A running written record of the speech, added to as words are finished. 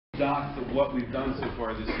dots of what we've done so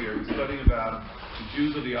far this year. We're studying about the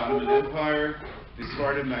Jews of the Ottoman Empire, the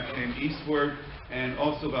Sephardim that came eastward, and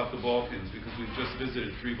also about the Balkans, because we've just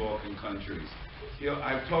visited 3 Balkan countries.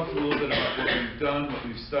 I've talked a little bit about what we've done, what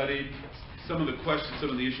we've studied, some of the questions,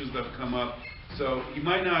 some of the issues that have come up. So he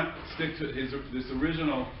might not stick to this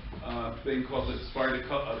original thing called the Sephardic,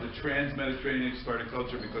 the trans-Mediterranean Sephardic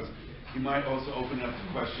culture, because he might also open up to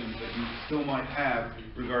questions that you still might have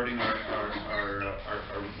regarding our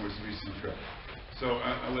most recent trip. So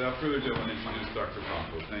without further ado, I want to introduce Dr.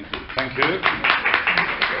 Papo. Thank you. Thank you.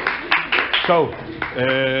 So,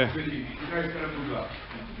 You guys gotta move up.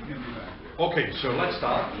 You can be back there. okay, so let's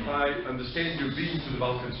start. I understand you've been to the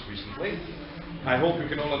Balkans recently. I hope you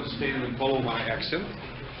can all understand and follow my accent.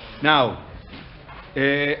 Now,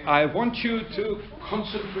 I want you to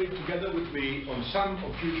concentrate together with me on some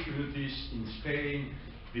of Jewish communities in Spain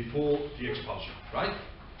before the expulsion, right?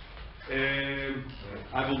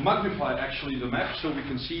 I will magnify actually the map so we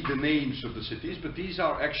can see the names of the cities, but these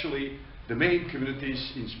are actually the main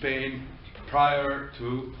communities in Spain prior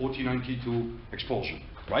to 1492 expulsion,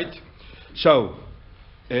 right? So,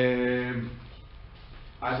 I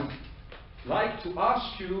would like to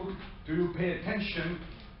ask you to pay attention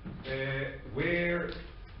where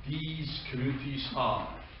these communities are,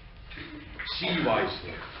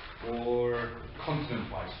 sea-wisely or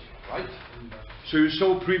continent-wisely, right? So you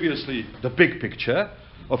saw previously the big picture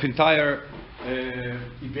of entire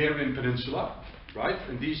Iberian Peninsula, right?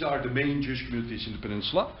 And these are the main Jewish communities in the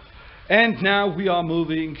peninsula. And now we are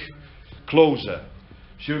moving closer.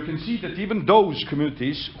 So you can see that even those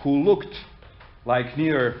communities who looked like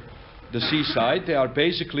near the seaside, they are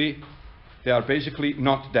basically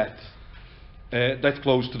not that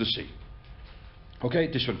close to the sea. Okay,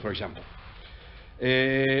 this one for example.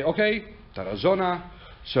 Okay, Tarazona,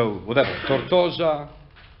 so whatever, Tortosa,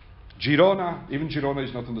 Girona, even Girona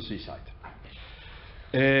is not on the seaside.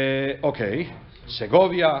 Okay,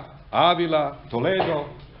 Segovia, Avila, Toledo.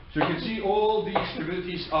 So you can see all these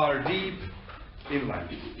communities are deep inland,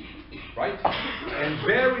 right? And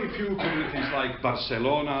very few communities like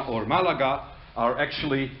Barcelona or Malaga are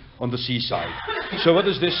actually on the seaside. So what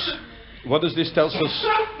does this tell us?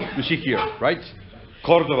 You see here, right?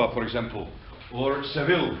 Cordova, for example, or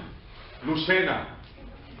Seville, Lucena.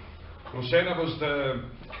 Lucena was the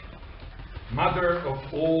mother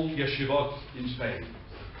of all yeshivot in Spain.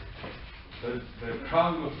 The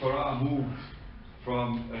crown of Torah moved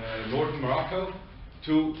from northern Morocco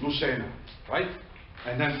to Lucena, right?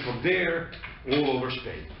 And then from there, all over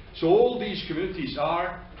Spain. So all these communities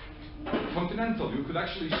are continental. You could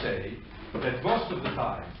actually say that most of the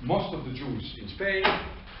time, most of the Jews in Spain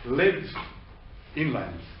lived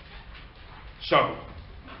inland. So,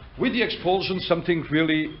 with the expulsion, something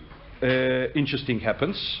really interesting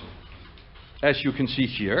happens, as you can see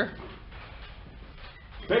here.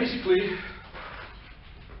 Basically,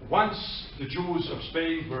 once the Jews of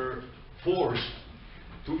Spain were forced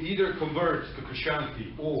to either convert to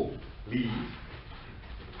Christianity or leave,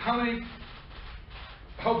 how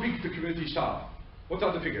big the communities are? What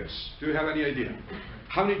are the figures? Do you have any idea?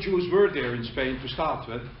 How many Jews were there in Spain to start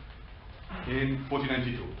with in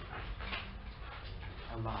 1492?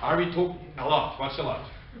 A lot. Are we talking a lot? What's a lot?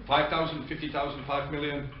 5,000, 50,000, 5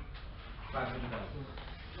 million? 500,000.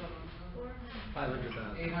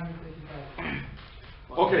 500,000. 855.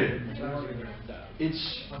 Okay.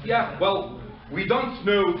 It's, yeah, well, we don't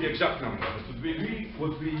know the exact number, but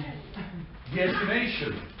the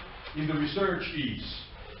estimation in the research is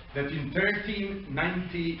that in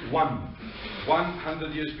 1391,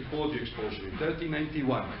 100 years before the expulsion, in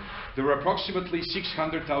 1391, there were approximately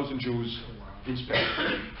 600,000 Jews in Spain.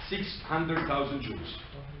 600,000 Jews.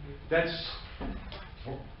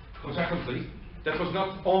 Secondly, that was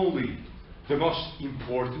not only the most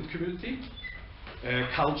important community,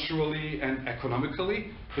 culturally and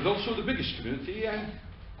economically, but also the biggest community, and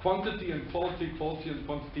quantity and quality, quality and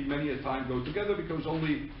quantity many a time go together, because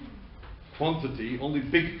only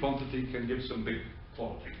big quantity can give some big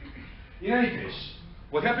quality. In any case,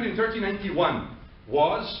 what happened in 1391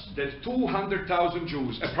 was that 200,000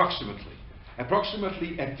 Jews,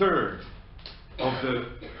 approximately a third of the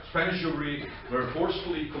Spanish Jewry, were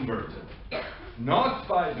forcefully converted. Not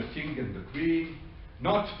by the king and the queen,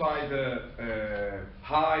 not by the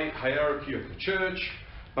hierarchy of the church,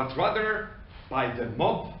 but rather by the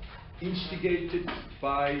mob, instigated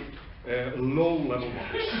by low-level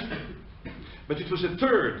mobs. But it was a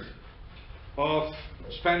third of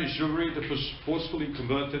Spanish Jewry that was forcefully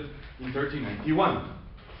converted in 1391.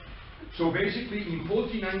 So basically, in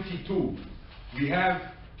 1492, we have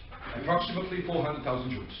approximately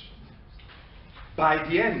 400,000 Jews. By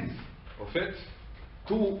the end of it,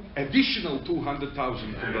 additional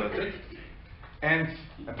 200,000 converted, and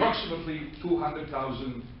approximately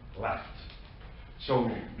 200,000 left. So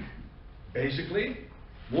basically,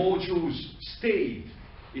 more Jews stayed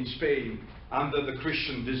in Spain under the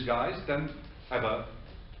Christian disguise than ever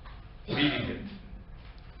leaving it.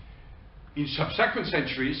 In subsequent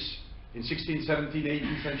centuries, in 16th, 17th,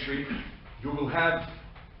 18th century, you will have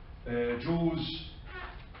Jews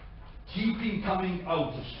coming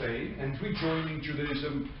out of Spain and rejoining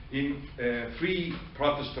Judaism in three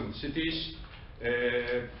Protestant cities,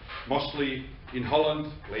 mostly in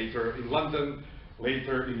Holland, later in London,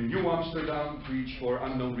 later in New Amsterdam, which for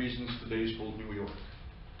unknown reasons today is called New York.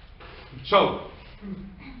 So,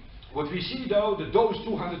 what we see though, that those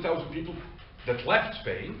 200,000 people that left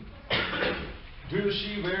Spain, do you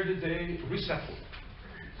see where did they resettle?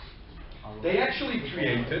 They actually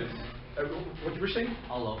created, what you were saying?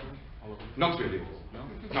 All over. Not really all over. No,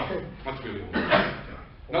 not really all over.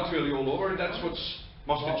 Not really all over, and that's what's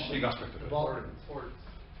most interesting aspect of it.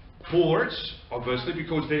 Ports, obviously,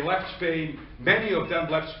 because they left Spain, many of them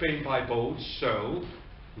left Spain by boat, so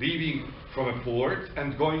leaving from a port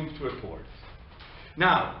and going to a port.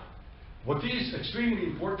 Now, what is extremely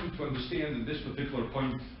important to understand at this particular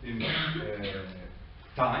point in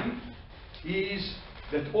time is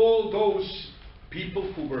that all those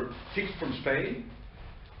people who were kicked from Spain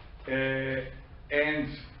and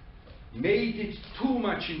made it too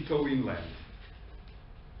much into inland,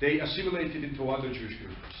 they assimilated into other Jewish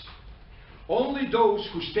communities. Only those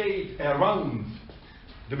who stayed around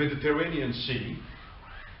the Mediterranean Sea,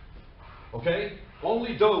 okay,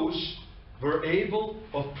 only those were able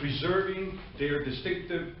of preserving their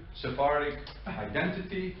distinctive Sephardic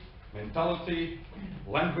identity, mentality,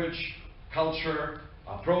 language, culture,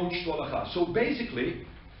 approach to halacha. So basically,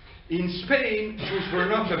 in Spain, Jews were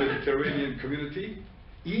not a Mediterranean community,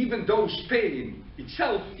 even though Spain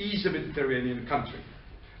itself is a Mediterranean country,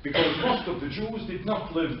 because most of the Jews did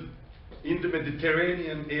not live in the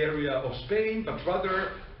Mediterranean area of Spain, but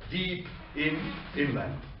rather deep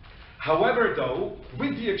inland. However, though,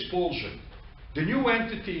 with the expulsion, the new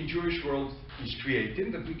entity in Jewish world is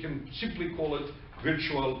created, that we can simply call it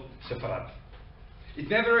virtual Sepharad. It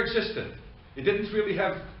never existed. It didn't really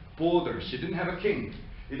have borders. It didn't have a king.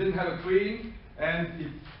 It didn't have a queen, and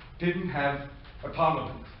it didn't have a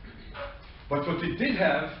parliament. But what it did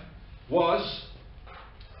have was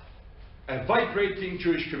a vibrating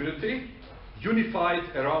Jewish community,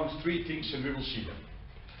 unified around three things, and we will see them.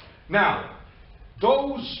 Now,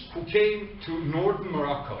 those who came to northern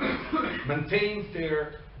Morocco maintained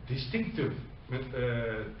their distinctive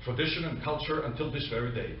tradition and culture until this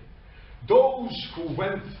very day. Those who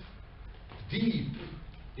went deep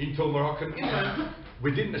into Moroccan inland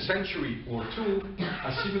within a century or two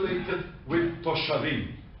assimilated with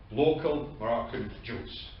Toshavim, local Moroccan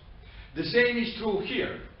Jews. The same is true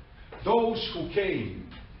here. Those who came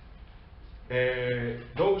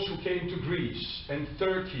to Greece and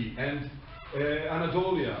Turkey and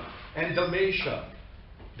Anatolia and Dalmatia,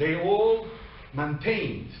 they all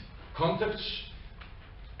maintained contacts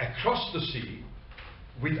across the sea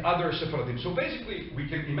with other Sephardim. So basically, we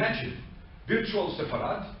can imagine virtual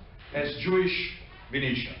Sepharad as Jewish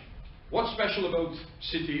Venetia. What's special about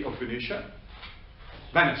city of Venetia?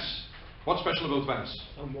 Venice. What's special about Venice?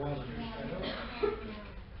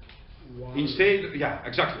 Instead, yeah,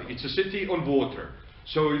 exactly. It's a city on water.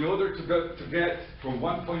 So in order to get from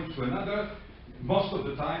one point to another, most of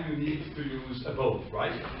the time you need to use a boat,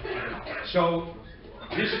 right? So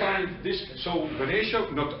so Venetia,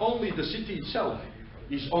 not only the city itself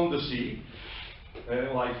is on the sea,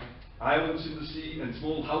 like islands in the sea and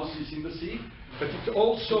small houses in the sea, but it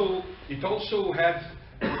also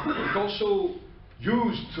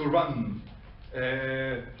used to run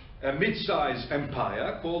a mid-sized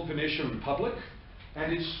empire called Venetian Republic,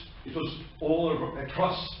 and it was all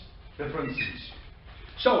across different seas.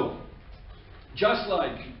 So, just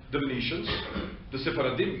like the Venetians, the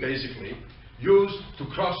Sephardim basically used to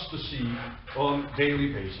cross the sea on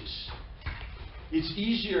daily basis. It's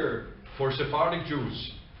easier for Sephardic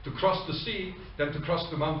Jews to cross the sea than to cross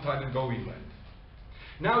the mountain and go inland.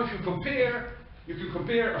 Now, if you can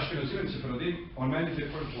compare Ashkenazim and Sephardim on many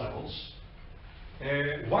different levels.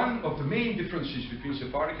 One of the main differences between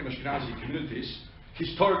Sephardic and Ashkenazi communities,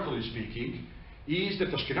 historically speaking, is that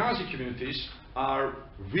Ashkenazi communities are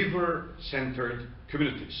river-centered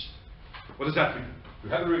communities. What does that mean? You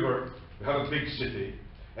have a river, you have a big city,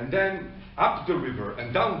 and then up the river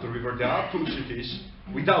and down the river there are two cities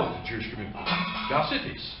without a Jewish community. There are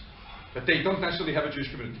cities, but they don't necessarily have a Jewish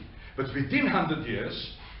community. But within 100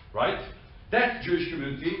 years, right, that Jewish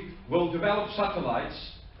community will develop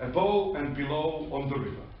satellites above and below on the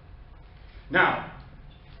river. Now,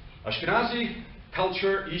 Ashkenazi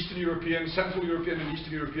culture, Eastern European, Central European and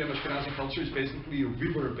Eastern European Ashkenazi culture is basically a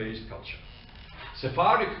river-based culture.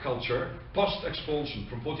 Sephardic culture, post-expulsion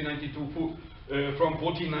from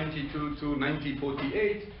 1492 to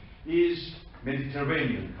 1948, is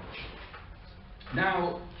Mediterranean culture.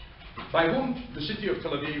 Now, by whom the city of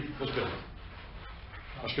Tel Aviv was built?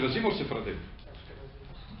 Ashkenazim or Sephardim?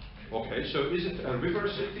 Okay, so is it a river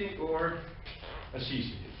city or a sea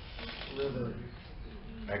city? River.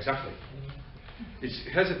 Exactly. It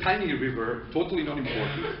has a tiny river, totally not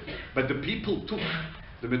important, but the people took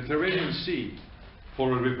the Mediterranean Sea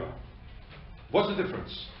for a river. What's the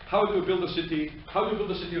difference? How do you build a city? How do you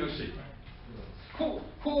build a city on a sea?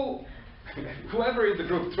 Whoever in the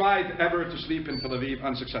group tried ever to sleep in Tel Aviv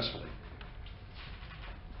unsuccessfully?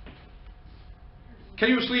 Can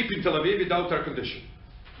you sleep in Tel Aviv without air conditioning?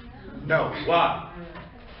 No. Why?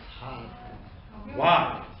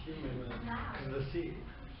 Why? In the sea.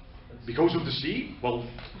 Because of the sea? Well,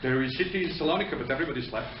 there is city in Salonika, but everybody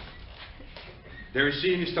slept. There is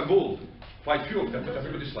sea in Istanbul, quite few of them, but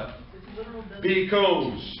everybody slept.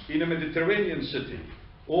 Because in a Mediterranean city,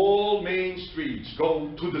 all main streets go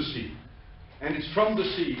to the sea. And it's from the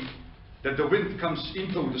sea that the wind comes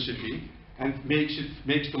into the city and makes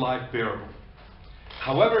the life bearable.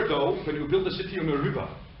 However, though, when you build a city on a river,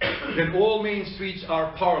 then all main streets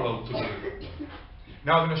are parallel to the river.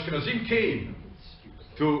 Now, when Ashkenazim came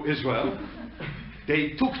to Israel,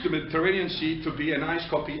 they took the Mediterranean Sea to be a nice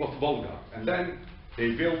copy of Volga, and then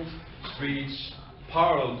they built streets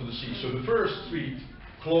parallel to the sea. So the first street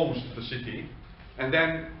close to the city, and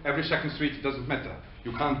then every second street doesn't matter.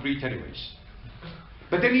 You can't breathe anyways.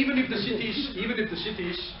 But then even if the cities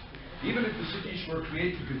were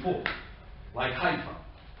created before, like Haifa,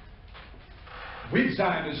 with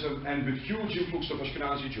Zionism and with huge influx of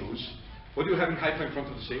Ashkenazi Jews, what do you have in Haifa in front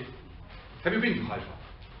of the sea? Have you been to Haifa?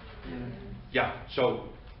 Yeah. So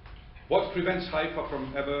what prevents Haifa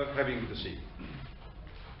from ever having the sea?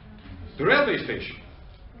 The railway station.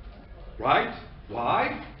 Right?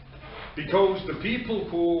 Why? Because the people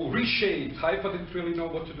who reshaped Haifa didn't really know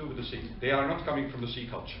what to do with the sea. They are not coming from the sea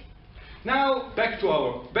culture. Now back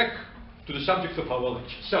to the subject of our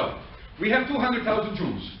lecture. So we have 200,000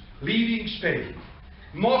 Jews leaving Spain.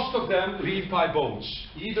 Most of them leave by boats,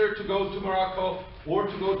 either to go to Morocco, or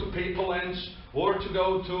to go to Papal lands, or to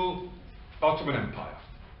go to Ottoman Empire.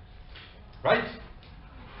 Right?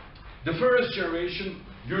 The first generation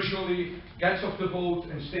usually gets off the boat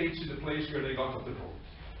and stays in the place where they got off the boat.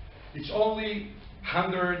 It's only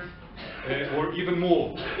 100 or even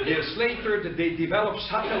more years later that they develop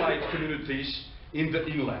satellite communities in the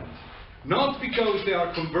inland. Not because they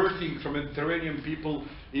are converting from Mediterranean people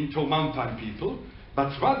into mountain people,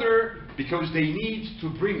 but rather because they need to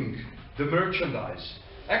bring the merchandise.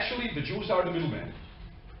 Actually, the Jews are the middlemen.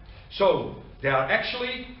 So, they are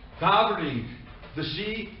actually governing the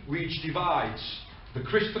sea which divides the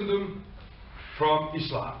Christendom from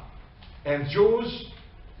Islam. And Jews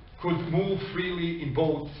could move freely in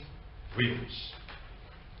both realms.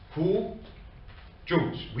 Who?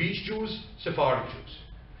 Jews. Which Jews? Sephardic Jews.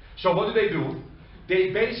 So what do?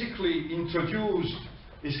 They basically introduced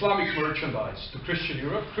Islamic merchandise to Christian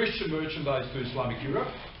Europe, Christian merchandise to Islamic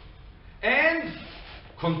Europe, and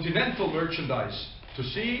continental merchandise to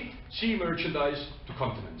sea, sea merchandise to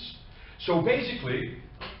continents. So basically,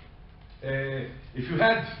 if you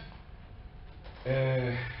had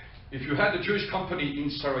a Jewish company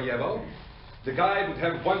in Sarajevo, the guy would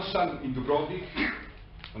have one son in Dubrovnik,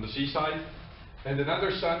 on the seaside, and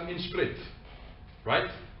another son in Split,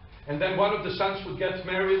 right? And then one of the sons would get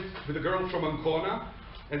married with a girl from Ancona,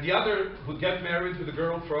 and the other would get married with a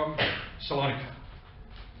girl from Salonika.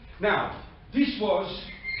 Now, this was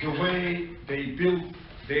the way they built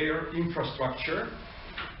their infrastructure.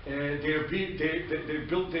 They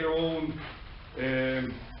built their own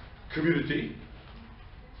community,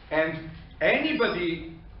 and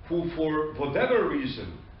anybody who, for whatever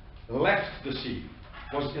reason, left the sea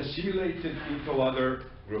was assimilated into other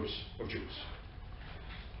groups of Jews,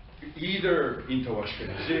 either into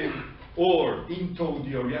Ashkenazim or into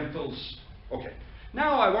the Orientals. Okay.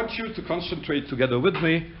 Now I want you to concentrate together with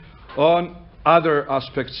me on other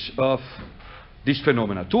aspects of this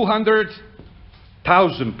phenomena.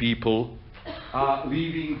 200,000 people are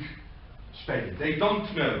leaving Spain. They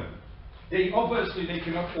don't know. They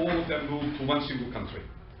cannot all of them move to one single country.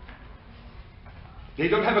 They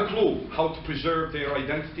don't have a clue how to preserve their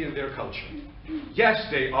identity and their culture. Yes,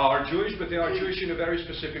 they are Jewish, but they are Jewish in a very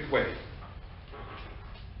specific way.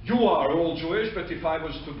 You are all Jewish, but if I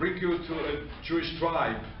was to bring you to a Jewish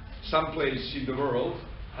tribe someplace in the world,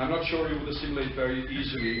 I'm not sure you would assimilate very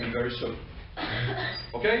easily and very soon.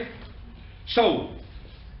 Okay? So,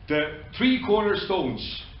 the three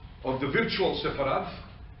cornerstones of the virtual Sepharad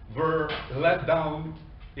were let down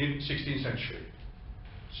in 16th century.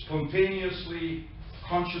 Spontaneously,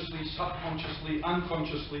 consciously, subconsciously,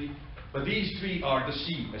 unconsciously. But these three are the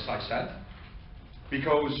C, as I said,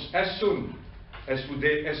 because as soon as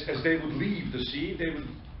they would leave the sea,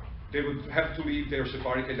 they would have to leave their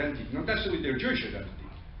Sephardic identity. Not necessarily their Jewish identity,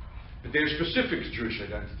 but their specific Jewish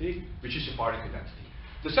identity, which is Sephardic identity.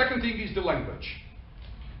 The second thing is the language.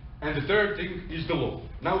 And the third thing is the law.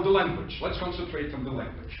 Now the language. Let's concentrate on the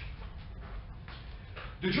language.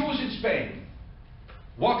 The Jews in Spain,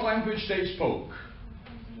 what language they spoke?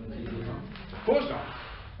 Of course not.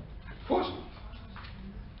 Of course not.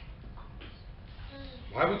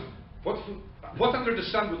 Why would, what under the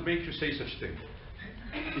sun would make you say such thing?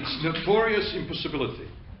 It's notorious impossibility.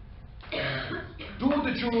 Do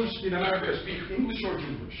the Jews in America speak English or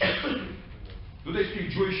Jewish? Do they speak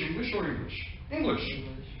Jewish English or English? English.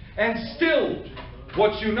 And still,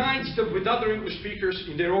 what unites them with other English speakers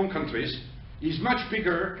in their own countries is much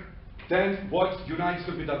bigger than what unites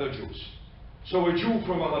them with other Jews. So a Jew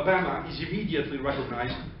from Alabama is immediately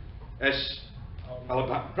recognized as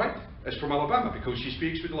Alabama, right? As from Alabama, because she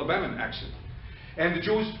speaks with Alabama accent. And the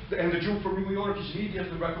Jew from New York is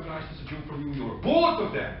immediately recognized as a Jew from New York. Both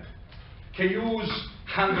of them can use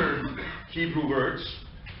 100 Hebrew words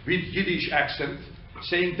with Yiddish accent,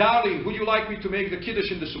 saying, "Darling, would you like me to make the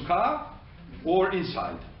Kiddush in the Sukkah or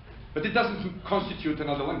inside?" But it doesn't constitute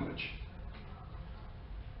another language.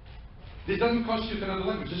 This doesn't constitute another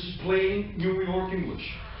language. This is plain New York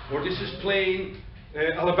English, or this is plain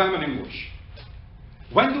Alabama English.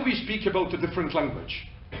 When do we speak about a different language?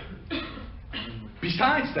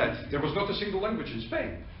 Besides that, there was not a single language in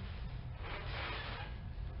Spain.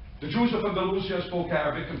 The Jews of Andalusia spoke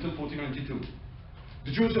Arabic until 1492.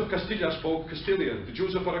 The Jews of Castilla spoke Castilian. The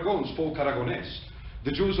Jews of Aragon spoke Aragonese.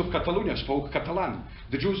 The Jews of Catalonia spoke Catalan.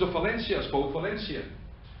 The Jews of Valencia spoke Valencian.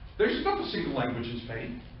 There is not a single language in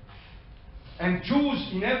Spain. And Jews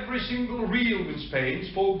in every single realm in Spain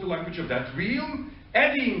spoke the language of that realm,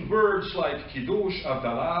 adding words like Kiddush,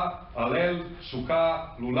 Abdallah, Alel,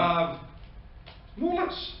 Sukkah, Lulav,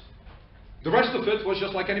 Mulas. The rest of it was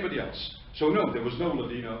just like anybody else. So no, there was no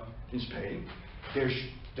Ladino in Spain.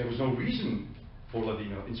 There was no reason for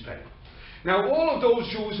Ladino in Spain. Now all of those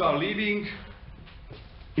Jews are leaving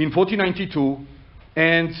in 1492,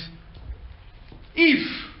 and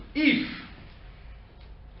if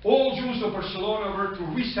all Jews of Barcelona were to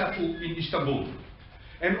resettle in Istanbul,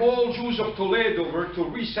 and all Jews of Toledo were to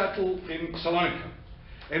resettle in Salonika,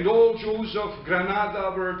 and all Jews of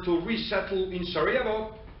Granada were to resettle in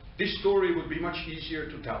Sarajevo, this story would be much easier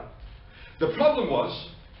to tell. The problem was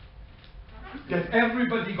that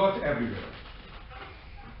everybody got everywhere.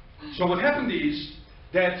 So what happened is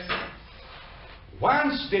that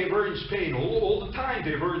once they were in Spain, all the time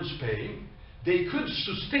they were in Spain, they could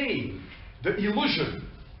sustain the illusion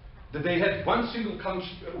that they had one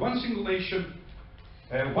single nation,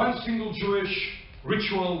 one single Jewish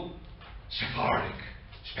ritual, Sephardic,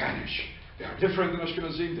 Spanish. They are different than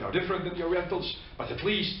Ashkenazim, they are different than the Orientals, but at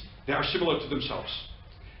least they are similar to themselves.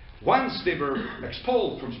 Once they were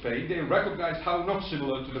expelled from Spain, they recognized how not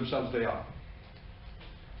similar to themselves they are.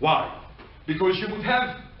 Why? Because you would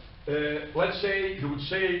have, let's say, you would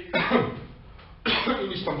say,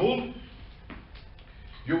 in Istanbul,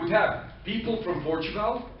 you would have people from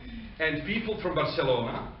Portugal, and people from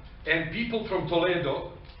Barcelona, and people from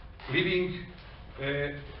Toledo living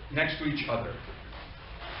next to each other.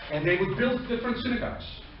 And they would build different synagogues.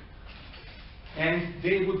 And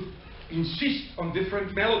they would insist on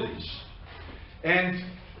different melodies. And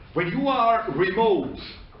when you are remote,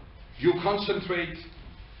 you concentrate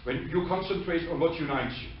on what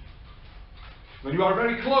unites you. When you are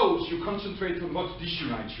very close, you concentrate on what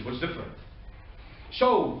disunites you, what's different.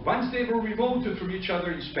 So, once they were remoted from each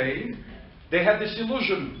other in Spain, they had this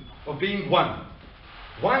illusion of being one.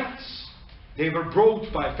 Once they were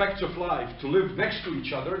brought by facts of life to live next to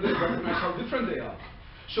each other, they recognized how different they are.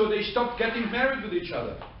 So they stopped getting married with each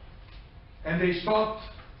other. And they stopped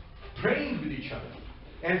praying with each other.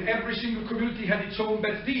 And every single community had its own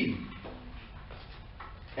bet din.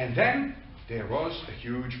 And then there was a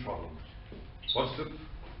huge problem.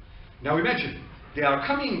 Now imagine, they are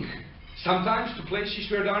coming sometimes to places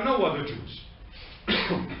where there are no other Jews.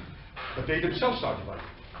 But they themselves are divided.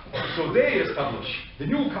 So they establish, the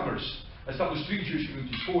newcomers establish 3 Jewish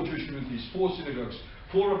communities, 4 Jewish communities, 4 synagogues,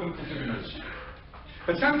 4 rabbinical tribunals.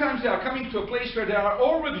 But sometimes they are coming to a place where there are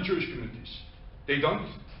already Jewish communities. They don't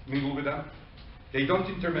mingle with them. They don't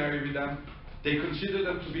intermarry with them. They considered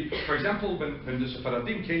them to be, for example, when the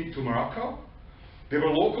Sephardim came to Morocco, they were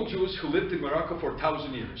local Jews who lived in Morocco for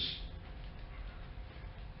 1,000 years.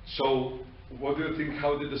 So, what do you think,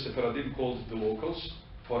 how did the Sephardim call the locals?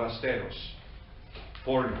 Forasteros,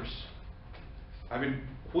 foreigners. I mean,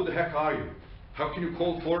 who the heck are you? How can you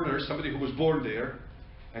call foreigners somebody who was born there,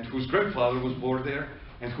 and whose grandfather was born there,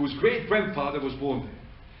 and whose great-grandfather was born there?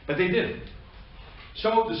 But they did.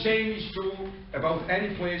 So the same is true about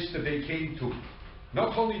any place that they came to.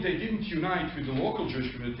 Not only they didn't unite with the local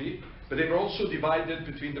Jewish community, but they were also divided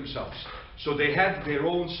between themselves. So they had their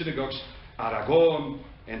own synagogues, Aragon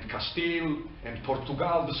and Castile and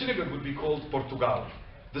Portugal. The synagogue would be called Portugal.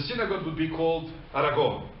 The synagogue would be called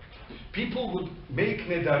Aragon. People would make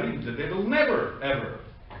nedarim that they will never, ever.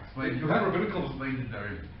 You have rabbinical.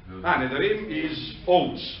 Nedarim. Nedarim is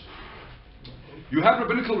oaths. You have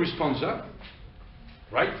rabbinical responsa,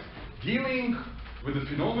 right? Dealing with the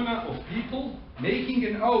phenomena of people making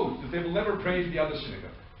an oath that they will never pray in the other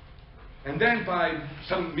synagogue. And then by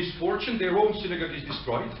some misfortune, their own synagogue is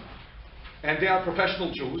destroyed. And they are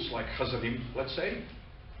professional Jews, like Hazadim, let's say.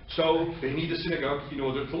 So they need a synagogue in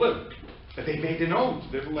order to live. But they made an oath,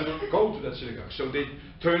 they will never go to that synagogue. So they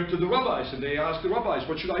turned to the rabbis and they asked the rabbis,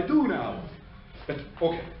 what should I do now? But,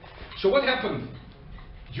 okay. So what happened?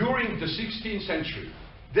 During the 16th century,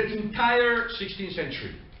 the entire 16th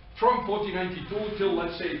century, from 1492 till,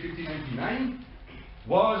 let's say, 1599,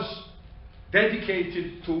 was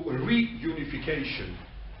dedicated to a reunification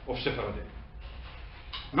of Sephardim.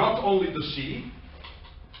 Not only the sea,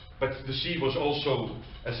 but the sea was also,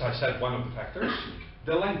 as I said, one of the factors,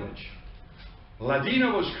 the language.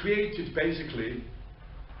 Ladino was created basically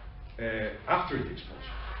after the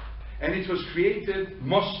expulsion. And it was created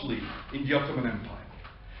mostly in the Ottoman Empire.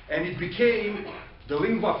 And it became the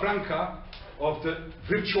lingua franca of the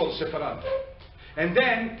virtual Sepharad. And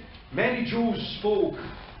then many Jews spoke,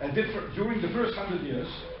 during the first 100 years,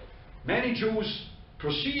 many Jews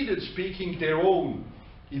proceeded speaking their own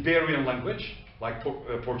Iberian language, like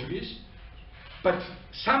Portuguese, but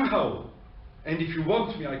somehow, and if you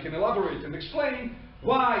want me, I can elaborate and explain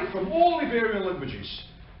why from all Iberian languages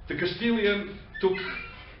the Castilian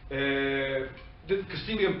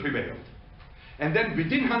prevailed. And then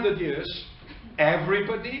within 100 years,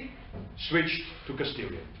 everybody switched to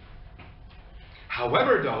Castilian.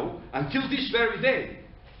 However, though, until this very day,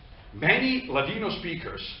 many Ladino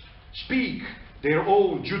speakers speak their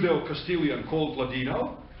own Judeo-Castilian called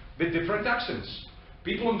Ladino with different accents.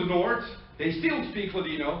 People in the north, they still speak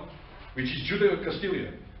Ladino, which is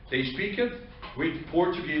Judeo-Castilian. They speak it with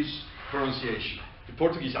Portuguese pronunciation, the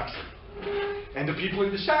Portuguese accent. And the people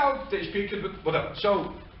in the south, they speak it with whatever.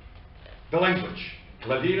 So, the language.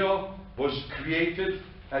 Ladino was created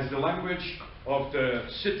as the language of the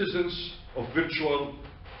citizens of virtual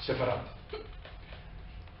Sepharad.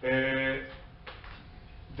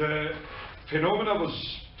 The phenomena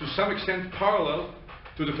was to some extent parallel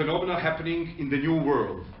to the phenomena happening in the New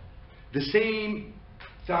World. The same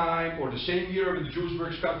time or the same year when the Jews were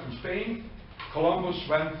expelled from Spain, Columbus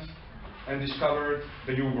went and discovered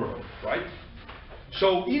the New World, right?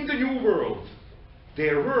 So in the New World,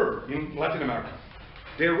 there were, in Latin America,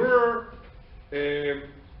 there were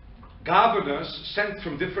governors sent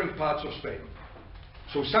from different parts of Spain.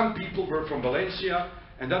 So some people were from Valencia,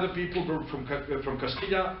 and other people were from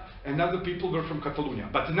Castilla, and other people were from Catalonia.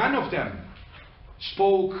 But none of them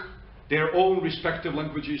spoke their own respective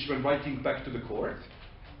languages when writing back to the court.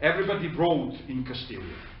 Everybody wrote in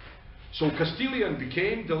Castilian. So Castilian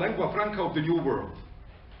became the lingua franca of the New World.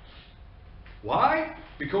 Why?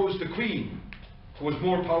 Because the queen, who was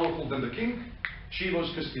more powerful than the king, she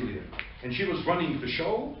was Castilian. And she was running the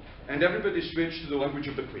show, and everybody switched to the language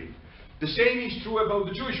of the queen. The same is true about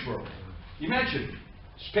the Jewish world. Imagine,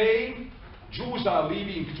 Spain, Jews are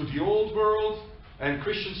leaving to the old world, and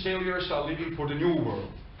Christian sailors are leaving for the new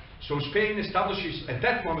world. So Spain establishes, at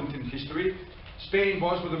that moment in history, Spain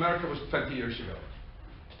was what America was 20 years ago.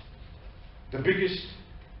 The biggest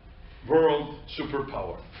world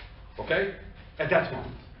superpower, okay? At that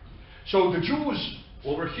moment. So the Jews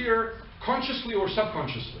over here, consciously or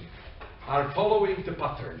subconsciously, are following the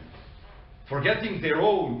pattern, forgetting their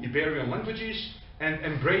own Iberian languages and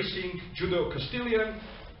embracing Judeo-Castilian,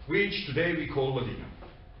 which today we call Ladino.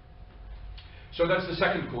 So that's the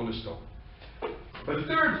second cornerstone. But the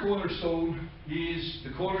third cornerstone is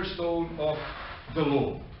the cornerstone of the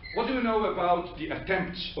law. What do you know about the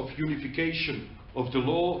attempts of unification of the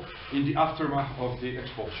law in the aftermath of the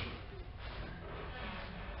expulsion?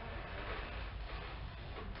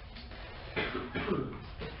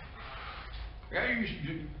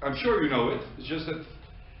 I'm sure you know it. It's just that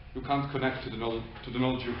you can't connect to the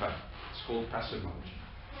knowledge you have. It's called passive knowledge.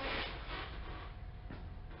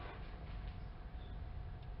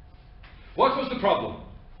 What was the problem?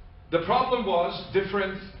 The problem was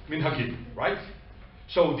different minhagim, right?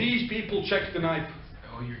 So these people checked the knife,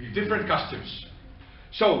 different customs.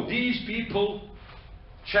 So these people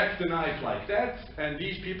check the knife like that, and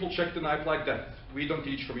these people check the knife like that. We don't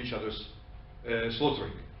teach from each other's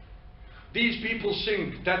slaughtering. These people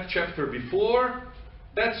sing that chapter before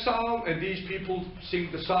that psalm, and these people sing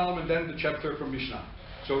the psalm and then the chapter from Mishnah.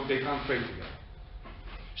 So they can't pray together.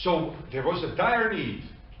 So there was a dire need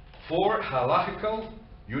for halachical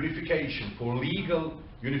unification, for legal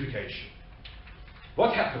unification.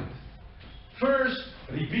 What happened? First,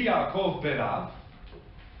 Rabbi Yaakov Berav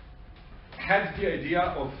had the idea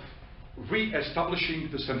of re-establishing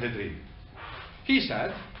the Sanhedrin. He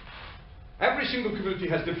said, every single community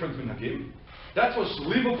has different minhagim. That was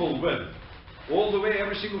livable with. All the way,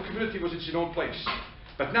 every single community was in its own place.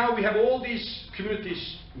 But now we have all these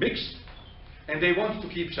communities mixed, and they want to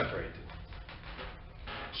keep separated.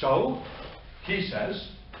 So, he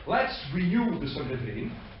says, let's renew the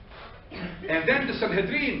Sanhedrin, and then the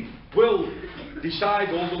Sanhedrin will decide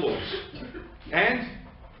all the laws. And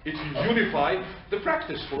it will unify the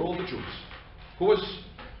practice for all the Jews.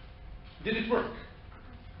 Did it work?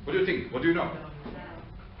 What do you think? What do you know?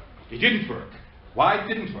 It didn't work. Why it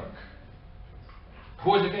didn't work? Who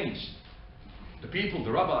was against? The people,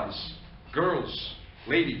 the rabbis, girls,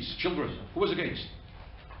 ladies, children. Who was against?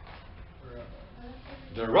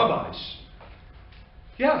 The rabbis.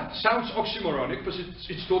 Yeah, sounds oxymoronic, but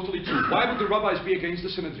it's totally true. Why would the rabbis be against the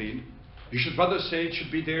Sanhedrin? You should rather say it should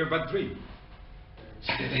be their bad dream.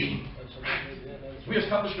 Sanhedrin.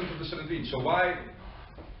 Re-establishment of the Sanhedrin. So why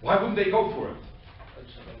wouldn't they go for it?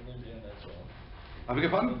 I beg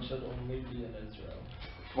your pardon?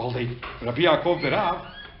 Well, Rabbi Yaakov Berav,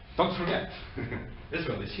 don't forget,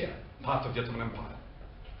 Israel is here, part of the Ottoman Empire.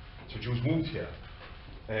 So Jews moved here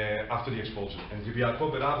after the expulsion. And Rabbi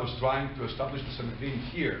Yaakov Berav was trying to establish the Sanhedrin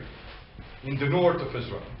here, in the north of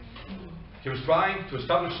Israel. He was trying to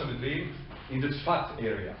establish Sanhedrin in the Tzfat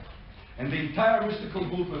area. And the entire mystical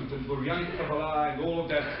movement and Lurianic Kabbalah and all of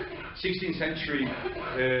that 16th century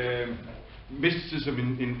mysticism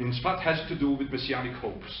in Tzfat has to do with messianic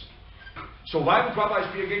hopes. So why would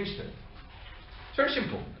rabbis be against it? It's very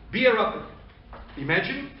simple. Be a rabbi.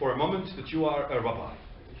 Imagine for a moment that you are a rabbi.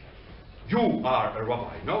 You are a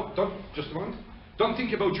rabbi. No, don't, just a moment. Don't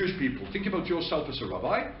think about Jewish people. Think about yourself as a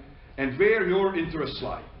rabbi and where your interests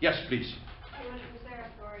lie. Yes, please. Who's their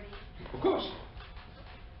authority? Of course.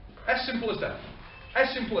 As simple as that.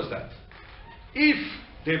 As simple as that. If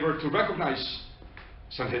they were to recognize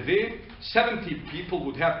Sanhedrin, 70 people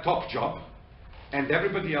would have top job, and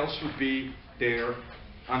everybody else would be their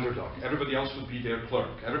underdog. Everybody else would be their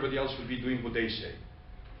clerk. Everybody else would be doing what they say.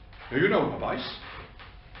 Now you know rabbis.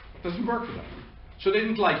 It doesn't work for them. So they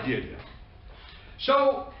didn't like the idea.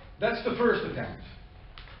 So that's the first attempt.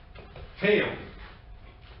 Failed.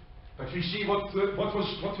 But we see what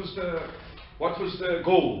was the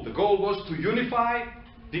goal? The goal was to unify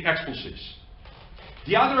the expulsees.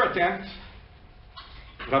 The other attempt,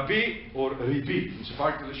 Rabbi, or Ribi, in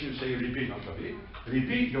Sephardic tradition you say Ribi, not Rabbi.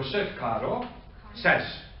 Ribi Yosef Karo says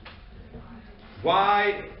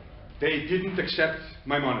why they didn't accept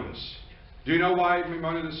Maimonides. Do you know why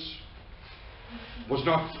Maimonides was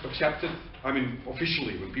not accepted? I mean,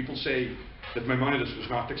 officially, when people say that Maimonides was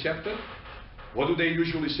not accepted, what do they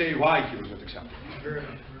usually say why he was not accepted?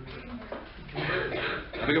 I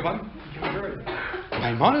beg your pardon?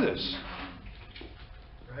 Maimonides.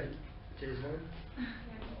 Right? Jason?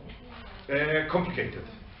 Complicated.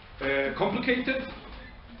 Complicated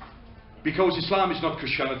because Islam is not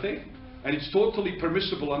Christianity, and it's totally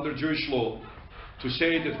permissible under Jewish law to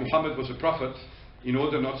say that Muhammad was a prophet in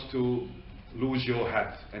order not to lose your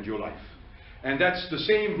head and your life. And that's the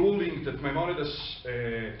same ruling that Maimonides,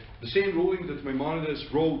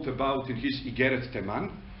 wrote about in his Igeret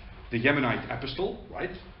Teman, the Yemenite epistle,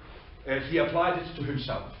 right? He applied it to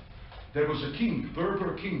himself. There was a king,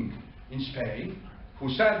 Berber king in Spain,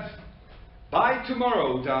 who said, by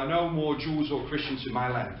tomorrow there are no more Jews or Christians in my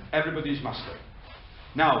land. Everybody is Muslim.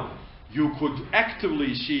 Now, you could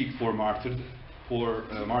actively seek for martyrhood or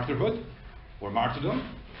martyrdom,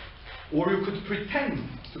 or you could pretend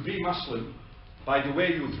to be Muslim by the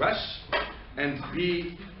way you dress and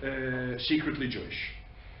be secretly Jewish.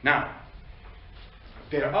 Now,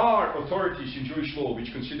 there are authorities in Jewish law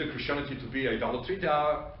which consider Christianity to be idolatry. There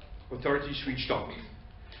are authorities which don't.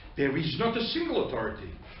 There is not a single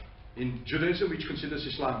authority in Judaism which considers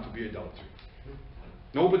Islam to be idolatry.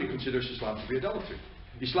 Nobody considers Islam to be idolatry.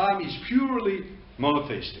 Islam is purely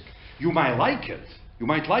monotheistic. You might like it. You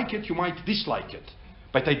might like it, you might dislike it.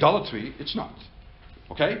 But idolatry, it's not.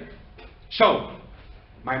 Okay? So,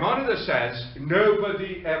 Maimonides says,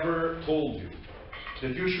 nobody ever told you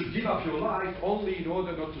that you should give up your life only in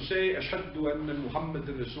order not to say, Ashhadu anna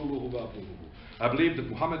Muhammadan Rasuluhu wa abduhu. I believe that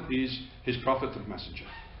Muhammad is his prophet and messenger.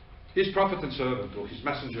 His prophet and servant, or his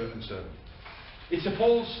messenger and servant. It's a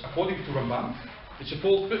false, according to Ramban, it's a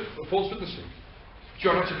false witnessing.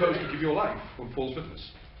 You're not supposed to give your life on false witness.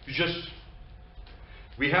 You just,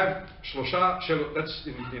 we have Shlosha, that's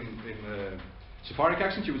in Sephardic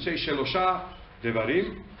accent, you would say Shelosha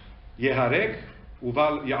Devarim, Yehareg,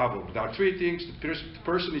 Uval Ya'avur. There are three things the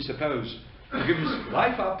person is supposed to give his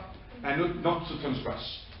life up and not to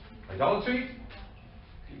transgress. Idolatry,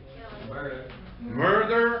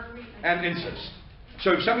 murder, and incest.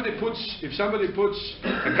 So if somebody puts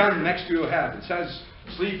a gun next to your head and says,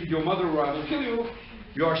 sleep with your mother or I will kill you,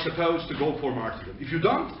 you are supposed to go for martyrdom. If you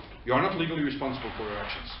don't, you are not legally responsible for your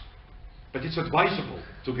actions. But it's advisable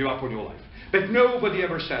to give up on your life. But nobody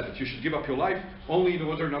ever said that you should give up your life only in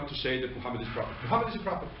order not to say that Muhammad is prophet. Muhammad is a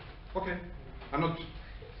prophet. Okay. I'm not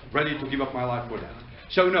ready to give up my life for that.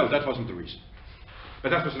 So no, that wasn't the reason. But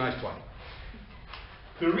that was a nice try.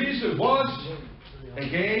 The reason was,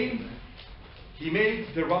 again, he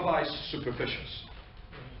made the rabbis superstitious.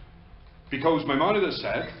 Because Maimonides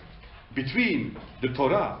said, between the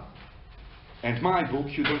Torah and my book,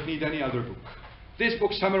 you don't need any other book. This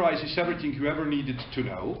book summarizes everything you ever needed to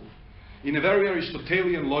know in a very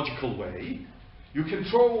Aristotelian logical way. You can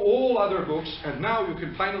throw all other books and now you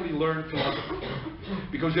can finally learn philosophy.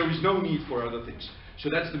 Because there is no need for other things. So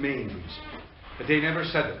that's the main reason. But they never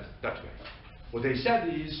said it that way. What they said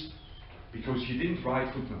is, because he didn't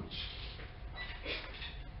write footnotes.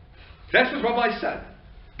 That's what rabbis said.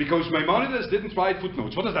 Because Maimonides didn't write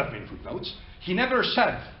footnotes. What does that mean, footnotes? He never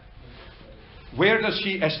said, where does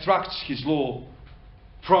he extract his law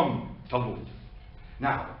from Talmud?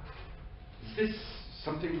 Now, is this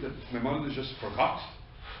something that Maimonides just forgot?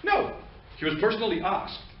 No. He was personally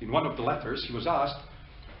asked, in one of the letters, he was asked,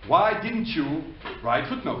 why didn't you write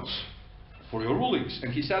footnotes for your rulings?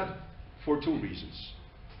 And he said, for two reasons.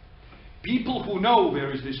 People who know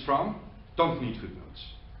where is this from don't need footnotes.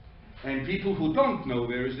 And people who don't know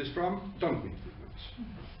where is this from don't need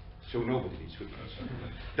footnotes. So nobody needs footnotes.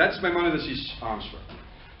 That's Maimonides' answer.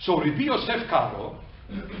 So Rabbi Yosef Karo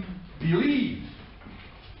believed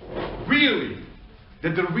really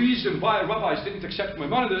that the reason why rabbis didn't accept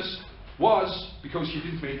Maimonides was because he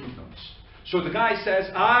didn't make footnotes. So the guy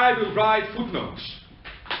says, I will write footnotes.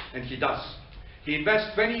 And he does. He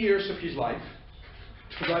invests 20 years of his life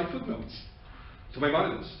to write footnotes to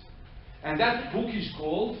Maimonides. And that book is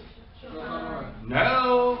called?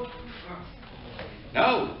 No.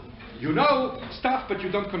 No. You know stuff, but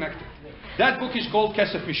you don't connect it. That book is called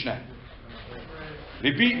Kesef Mishneh.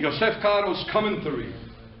 Rabbi Yosef Karo's commentary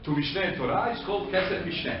to Mishneh Torah is called Kesef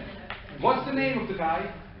Mishneh. What's the name of the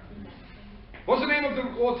guy? What's the name of the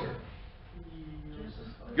author?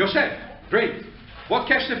 Yosef. Great. What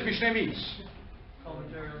Kesef Mishneh means?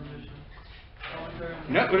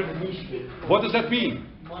 No, what does that mean?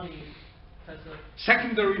 Money.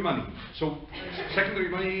 Secondary money. So, secondary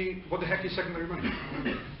money, what the heck is secondary money?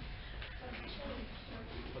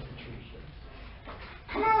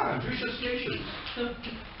 Come on, Jewish associations.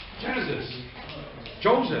 Genesis.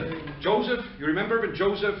 Joseph, you remember when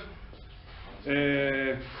Joseph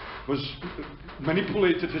was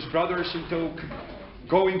manipulated his brothers into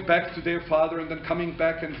going back to their father and then coming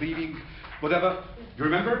back and leaving, whatever? You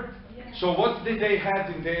remember? So what did they have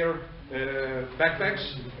in their backpacks?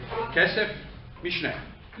 Kesef Mishneh.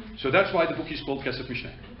 So that's why the book is called Kesef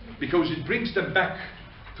Mishneh. Because it brings them back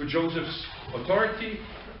to Joseph's authority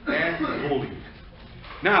and ruling.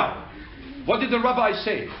 Now, what did the rabbi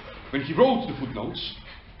say when he wrote the footnotes?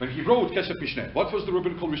 When he wrote Kesef Mishneh, what was the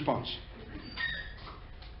rabbinical response?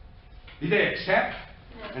 Did they accept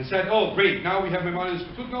and said, oh great, now we have Maimonides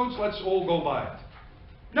footnotes, let's all go by it?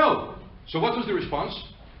 No. So what was the response?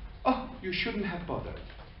 Oh, you shouldn't have bothered.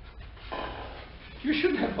 You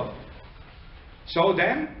shouldn't have bothered. So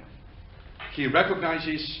then, he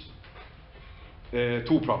recognizes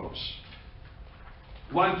two problems.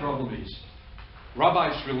 One problem is,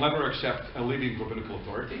 rabbis will never accept a living rabbinical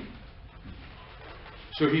authority.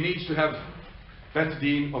 So he needs to have Bet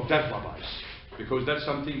Din of dead rabbis, because that's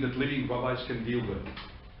something that living rabbis can deal with.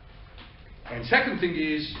 And second thing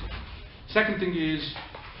is,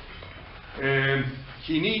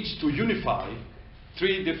 he needs to unify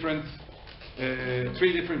three different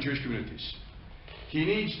Jewish communities. He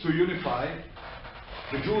needs to unify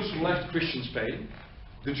the Jews who left Christian Spain,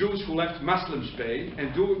 the Jews who left Muslim Spain,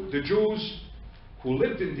 and the Jews who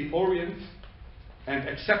lived in the Orient and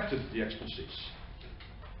accepted the expulsees.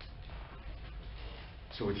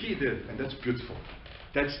 So what he did, and that's beautiful,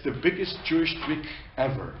 that's the biggest Jewish trick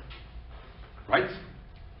ever, right?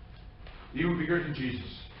 Even bigger than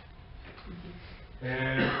Jesus.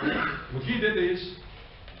 What he did is,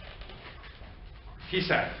 he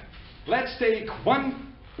said, let's take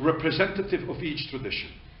one representative of each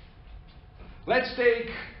tradition. Let's take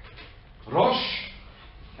Rosh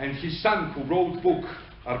and his son who wrote book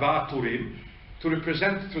Arba Turim to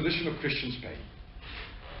represent the tradition of Christian Spain.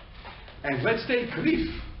 And let's take Rif,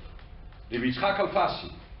 the Yitzhak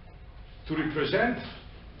Al-Fasi, to represent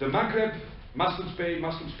the Maghreb, Muslim Spain,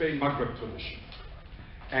 Maghreb tradition.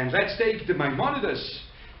 And let's take the Maimonides,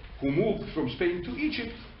 who moved from Spain to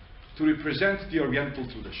Egypt, to represent the Oriental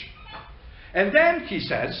tradition. And then he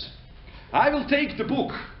says, I will take the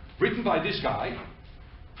book written by this guy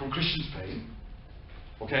from Christian Spain.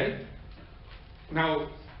 Okay? Now,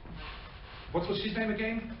 what was his name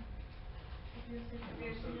again?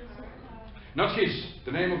 Not his,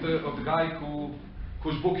 the name of the guy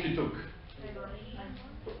whose book he took.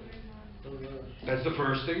 That's the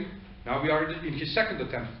first thing. Now we are in his second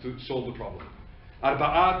attempt to solve the problem.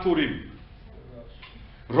 Arba'a Turim.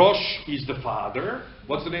 Rosh is the father.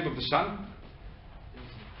 What's the name of the son?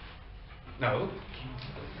 No.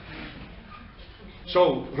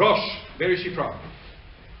 So, Rosh, where is he from?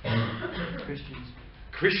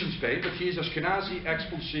 Christian Spain, but he is Ashkenazi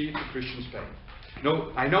expulsee to Christian Spain.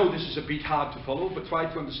 No, I know this is a bit hard to follow, but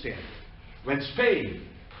try to understand. When Spain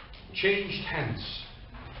changed hands,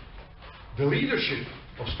 the leadership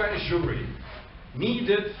of Spanish Jewry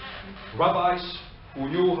needed rabbis who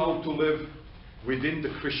knew how to live within the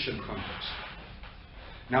Christian context.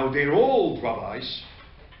 Now, they're old rabbis,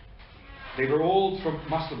 they were all from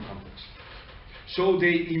Muslim context. So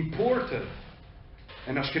they imported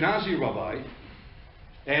an Ashkenazi rabbi,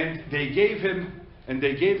 and they gave him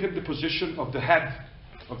the position of the head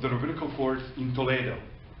of the rabbinical court in Toledo.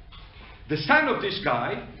 The son of this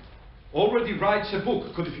guy already writes a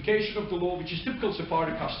book, Codification of the Law, which is typical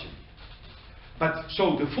Sephardic custom. But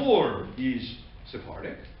so the form is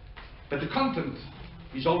Sephardic, but the content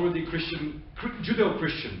is already Christian,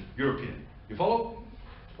 Judeo-Christian, European. You follow?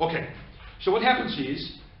 Okay. So what happens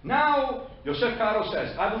is, now Yosef Karo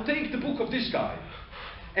says, I will take the book of this guy,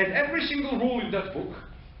 and every single rule in that book,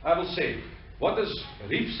 I will say, what does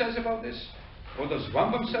Rif says about this? What does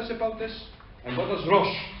Rambam says about this? And what does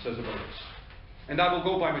Rosh says about this? And I will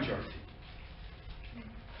go by majority.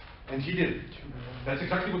 And he did it. That's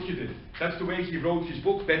exactly what he did. That's the way he wrote his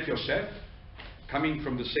book, Bet Yosef, coming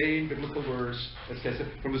from the same biblical verse,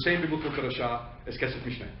 from the same biblical parasha as Kesef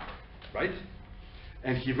Mishneh. Right?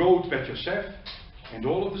 And he wrote Bet Yosef, and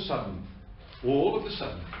all of a sudden,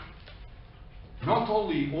 not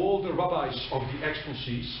only all the rabbis of the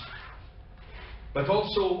expulsees, but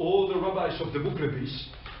also all the rabbis of the Mugrebis,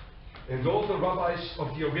 and all the rabbis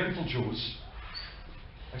of the Oriental Jews,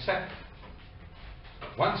 accept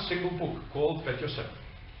one single book called Bet Yosef.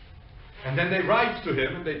 And then they write to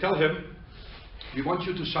him and they tell him, we want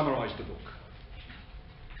you to summarize the book.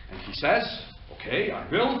 And he says, okay, I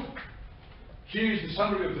will. Here is the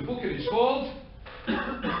summary of the book, and it's called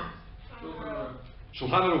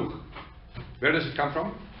Shulchan Aruch. Where does it come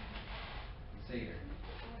from?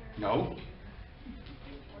 No.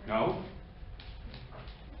 No.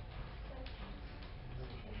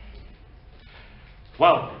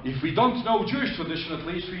 Well, if we don't know Jewish tradition, at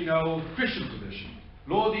least we know Christian tradition.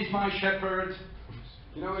 Lord is my shepherd.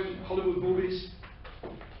 You know, in Hollywood movies,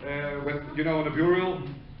 when, you know, in a burial,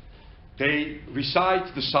 they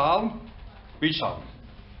recite the psalm. Which psalm?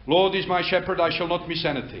 Lord is my shepherd, I shall not miss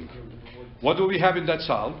anything. What do we have in that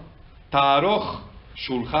psalm? Taroch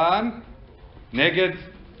shulchan neged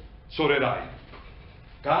sorerai.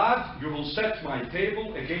 God, you will set my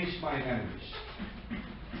table against my enemies.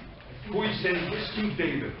 Who is saying this? King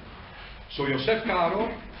David. So Yosef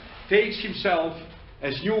Karo takes himself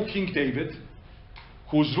as new King David,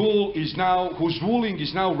 whose ruling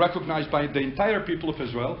is now recognized by the entire people of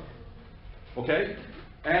Israel. Okay?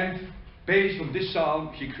 And based on this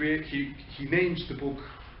psalm, he names the book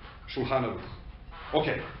Shulchan Aruch.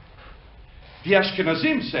 Okay. The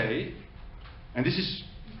Ashkenazim say, and this is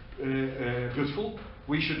beautiful,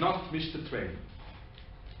 we should not miss the train.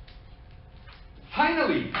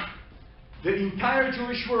 Finally, the entire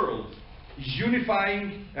Jewish world is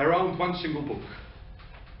unifying around one single book.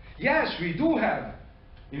 Yes, we do have,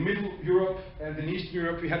 in Middle Europe and in Eastern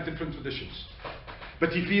Europe, we have different traditions. But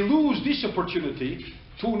if we lose this opportunity,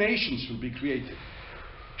 two nations will be created.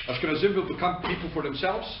 Ashkenazim will become people for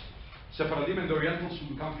themselves, Sephardim and Orientals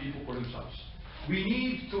will become people for themselves. We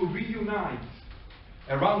need to reunite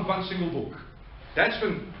around one single book. That's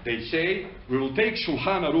when they say, we will take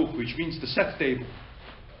Shulchan Aruch, which means the set table,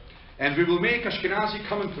 and we will make Ashkenazi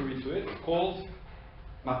commentary to it called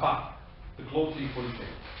Mapa, the clothing for the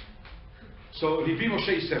table. So Rabbi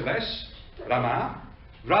Moshe Serles, Rama,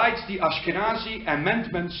 writes the Ashkenazi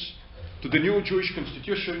amendments to the new Jewish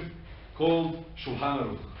constitution called Shulchan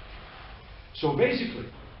Aruch. So basically,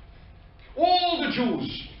 all the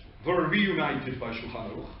Jews were reunited by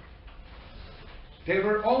Shulchan Aruch. There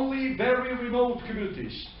were only very remote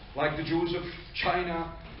communities, like the Jews of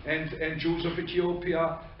China and Jews of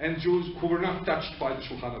Ethiopia and Jews who were not touched by the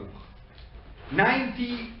Shulchan Aruch.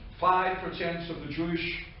 95% of the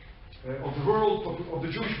Jewish of the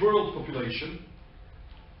Jewish world population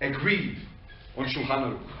agreed on Shulchan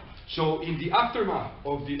Aruch. So in the aftermath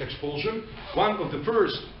of the expulsion, one of the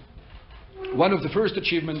first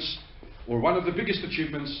achievements, or one of the biggest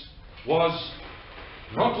achievements, was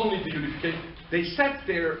not only the unification. They set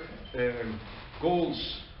their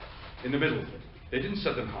goals in the middle of it. They didn't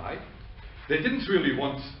set them high. They didn't really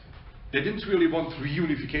want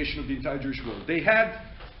reunification of the entire Jewish world. They had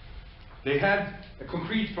a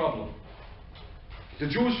concrete problem. The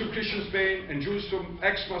Jews from Christian Spain and Jews from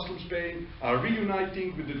ex-Muslim Spain are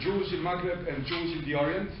reuniting with the Jews in Maghreb and Jews in the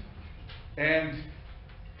Orient, and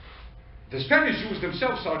the Spanish Jews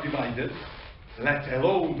themselves are divided, let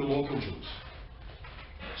alone the local Jews.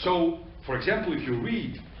 So, for example, if you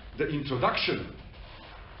read the introduction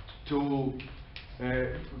to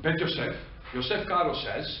Bet Yosef Karo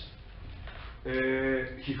says,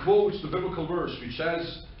 he quotes the biblical verse which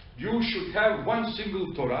says, you should have one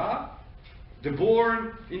single Torah, the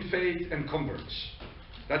born in faith and converts.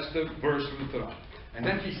 That's the verse from the Torah. And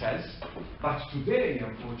then he says, but today,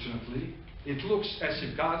 unfortunately, it looks as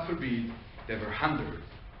if, God forbid, there were 100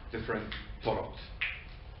 different Torahs.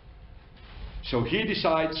 So he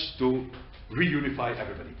decides to reunify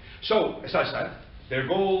everybody. So, as I said, their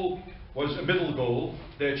goal was a middle goal.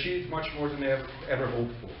 They achieved much more than they ever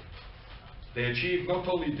hoped for. They achieved not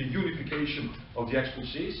only the unification of the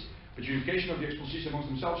expulsees, but unification of the expulsees amongst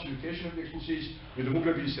themselves, unification of the expulsees with the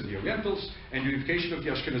Mughrabi's and the Orientals, and unification of the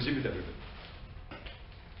Ashkenazim with everybody.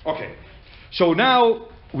 Okay, so now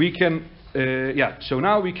we can,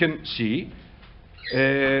 see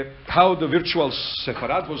how the virtual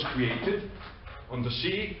Sepharad was created on the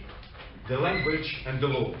sea, the language, and the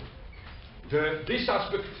law. This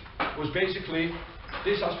aspect was basically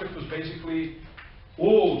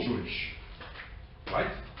all Jewish,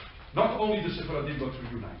 right? Not only the Sephardim got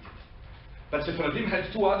reunited, but Sephardim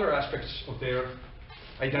had two other aspects of their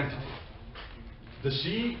identity: the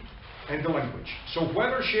sea and the language. So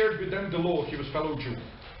whoever shared with them the law, he was fellow Jew.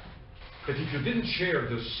 But if you didn't share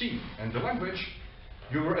the sea and the language,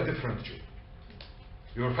 you were a different Jew.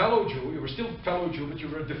 You were fellow Jew, you were still fellow Jew, but you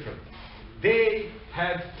were different. They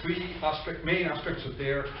had three main aspects of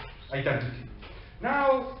their identity.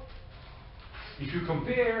 Now, if you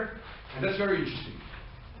compare, and that's very interesting,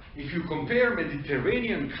 if you compare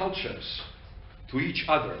Mediterranean cultures to each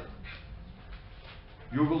other,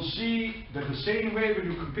 you will see that the same way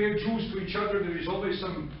when you compare Jews to each other, there is always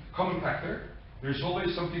some common factor. There is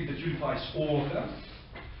always something that unifies all of them.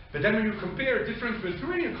 But then when you compare different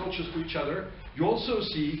Mediterranean cultures to each other, you also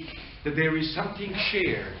see that there is something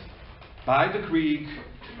shared by the Greek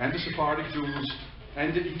and the Sephardic Jews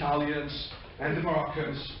and the Italians and the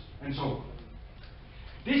Moroccans and so on.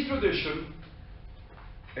 This tradition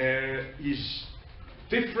is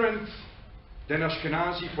different than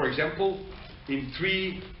Ashkenazi, for example, in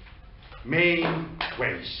three main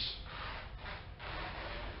ways.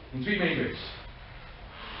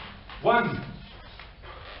 One,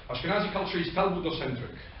 Ashkenazi culture is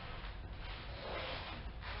Talmudocentric.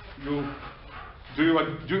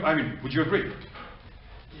 Would you agree?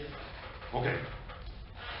 Yes. Okay.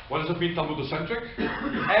 What does it mean, Talmudocentric?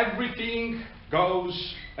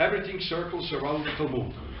 Everything circles around the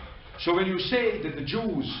Talmud. So when you say that the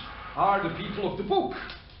Jews are the people of the book,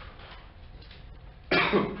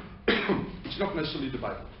 it's not necessarily the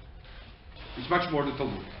Bible. It's much more the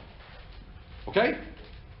Talmud. Okay?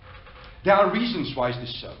 There are reasons why this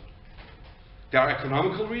is so. There are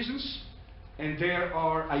economical reasons, and there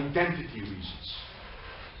are identity reasons.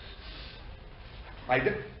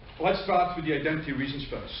 Let's start with the identity reasons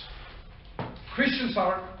first. Christians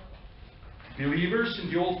are believers in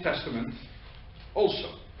the Old Testament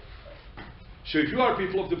also. So if you are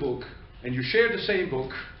people of the book, and you share the same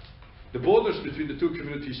book, the borders between the two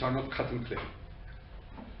communities are not cut and clear.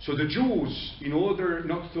 So the Jews, in order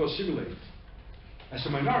not to assimilate as a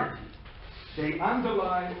minority, they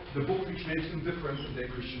underline the book which makes them different than their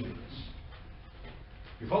Christian neighbors.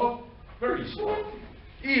 You follow? Very easy.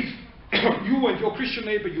 If you and your Christian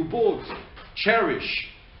neighbor, you both cherish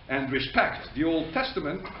and respect the Old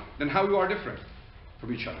Testament, then how you are different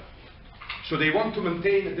from each other? So they want to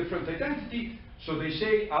maintain a different identity, so they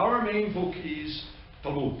say our main book is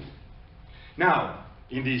Talmud. Now,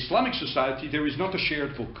 in the Islamic society, there is not a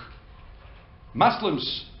shared book.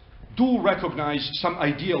 Muslims do recognize some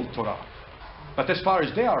ideal Torah, but as far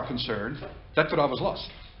as they are concerned, that Torah was lost.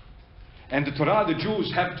 And the Torah the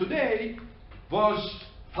Jews have today was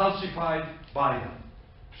falsified by them.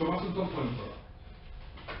 So Muslims don't learn Torah.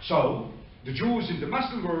 So the Jews in the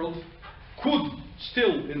Muslim world could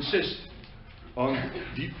still insist on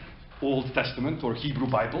the Old Testament or Hebrew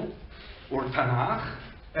Bible or Tanakh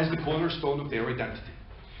as the cornerstone of their identity.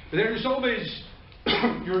 But there is always,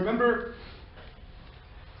 you remember,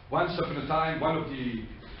 once upon a time, one of the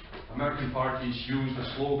American parties used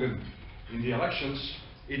a slogan in the elections,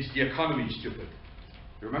 it's the economy, stupid.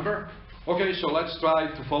 You remember? Okay, so let's try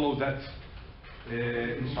to follow that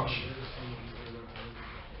instruction.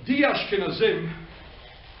 The Ashkenazim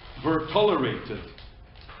were tolerated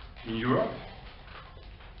in Europe,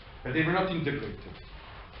 but they were not integrated.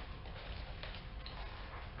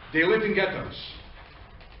 They lived in ghettos.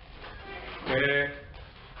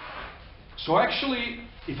 So actually,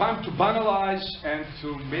 if I'm to banalize and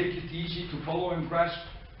to make it easy to follow and grasp,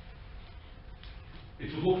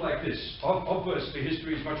 it will look like this. Obviously,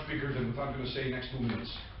 history is much bigger than what I'm going to say in the next 2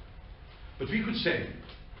 minutes. But we could say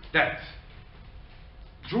that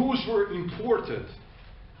Jews were imported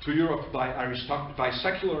to Europe by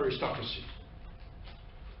secular aristocracy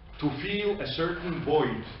to fill a certain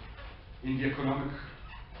void in the economic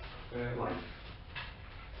life.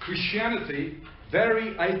 Christianity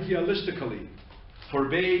very idealistically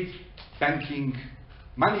forbade banking,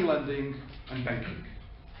 money lending, and banking.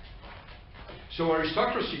 So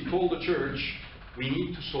aristocracy told the church, we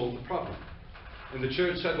need to solve the problem. And the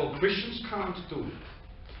church said, well, Christians can't do it.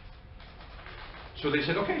 So they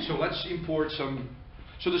said, okay, so let's import some.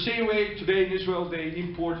 So the same way today in Israel they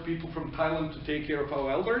import people from Thailand to take care of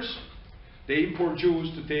our elders, they import Jews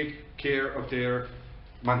to take care of their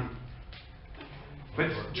money.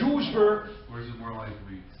 But Jews were... Or is it more like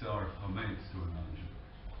we sell our chametz to a non-Jew?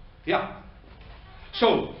 Yeah.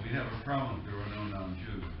 So... We'd have a problem if there were no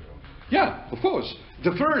non-Jews. Yeah, of course.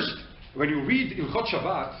 The first, when you read Ilchot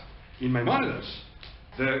Shabbat in Maimonides,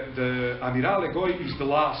 the Amira Legoy is the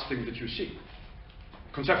last thing that you see,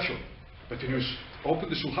 conceptual. But when you open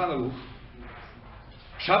the Shulchan Aruch,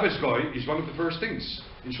 Shabbos Goy is one of the first things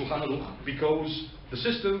in Shulchan Aruch because the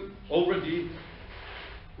system already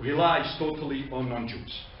relies totally on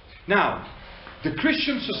non-Jews. Now, the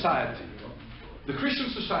Christian society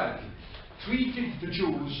treated the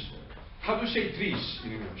Jews, how do you say trees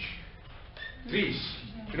in English? Trees.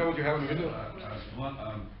 You know what you have in the window?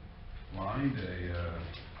 Blind,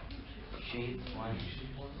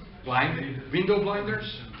 Blind? Window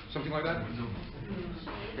blinders? Something like that?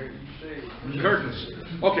 Curtains.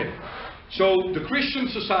 Okay. So the Christian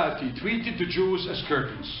society treated the Jews as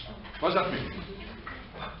curtains. What does that mean?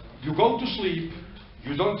 You go to sleep,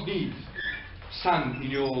 you don't need sun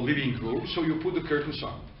in your living room, so you put the curtains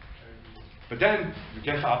on. But then you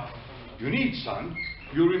get up, you need sun,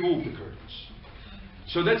 you remove the curtains.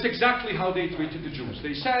 So that's exactly how they treated the Jews.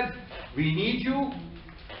 They said, we need you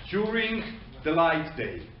during the light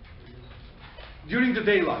day, during the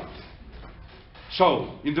daylight.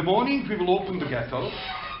 So, in the morning we will open the ghetto,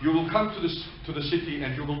 you will come to the city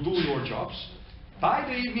and you will do your jobs. By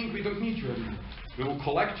the evening we don't need you anymore. We will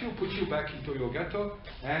collect you, put you back into your ghetto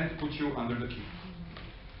and put you under the key.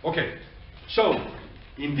 Okay, so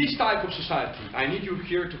in this type of society, I need you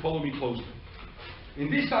here to follow me closely.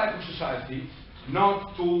 In this type of society,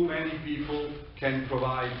 not too many people can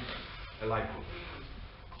provide a livelihood.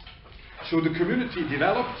 So the community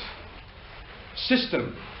developed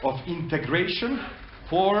system of integration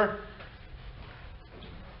for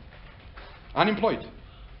unemployed.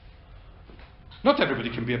 Not everybody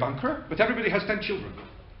can be a banker, but everybody has 10 children.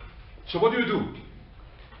 So what do?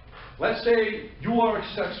 Let's say you are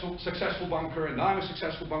a successful banker, and I'm a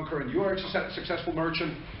successful banker, and you are a successful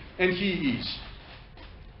merchant, and he is.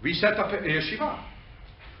 We set up a yeshiva,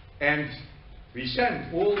 and we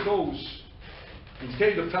send all those,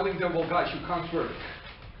 instead of telling them, well guys, you can't work,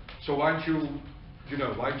 so why don't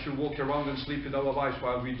you walk around and sleep with our wives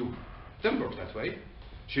while we do? It doesn't work that way.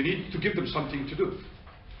 So you need to give them something to do.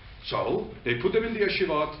 So they put them in the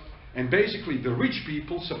yeshivot, and basically the rich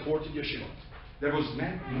people supported yeshivot. There was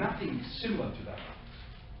nothing similar to that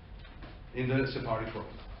in the Sephardic world.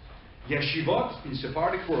 Yeshivot in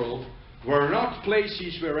Sephardic world were not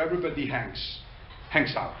places where everybody hangs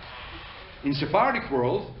out. In Sephardic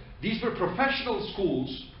world, these were professional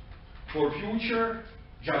schools for future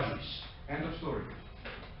judges End of story.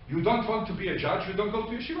 You don't want to be a judge, you don't go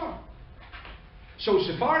to yeshiva. So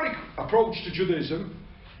Sephardic approach to Judaism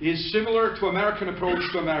is similar to American approach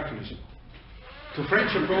to Americanism, to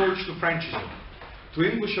French approach to Frenchism, to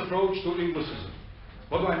English approach to Englishism.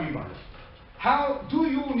 What do I mean by that? How do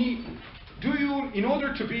you, in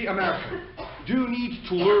order to be American, do you need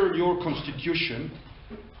to learn your constitution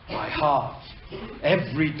by heart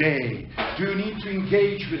every day? Do you need to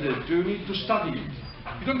engage with it? Do you need to study it?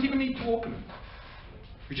 You don't even need to open it.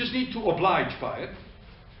 You just need to oblige by it.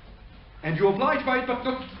 And you oblige by it, but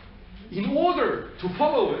not in order to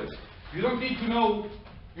follow it. You don't need to know,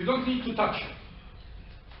 you don't need to touch it.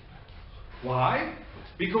 Why?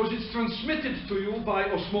 Because it's transmitted to you by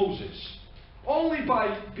osmosis. Only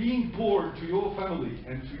by being born to your family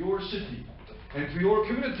and to your city and to your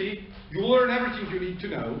community, you learn everything you need to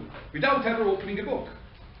know without ever opening a book.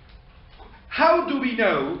 How do we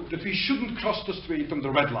know that we shouldn't cross the street on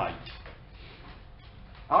the red light?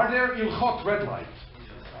 Are there ilchot red light?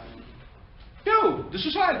 No, the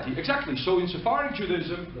society, exactly. So in Sephardic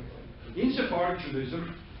Judaism,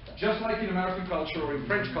 just like in American culture or in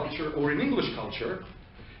French culture or in English culture,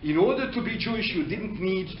 in order to be Jewish, you didn't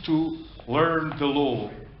need to learn the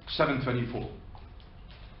law 724.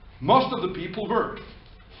 Most of the people worked.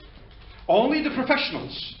 Only the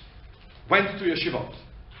professionals went to yeshivot.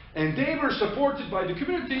 And they were supported by the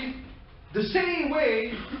community the same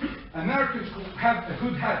way Americans who have a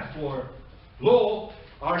good head for law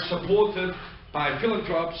are supported by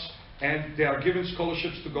philanthropists and they are given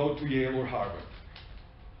scholarships to go to Yale or Harvard.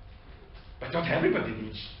 But not everybody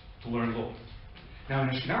needs to learn law. Now in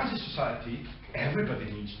Ashkenazi society, everybody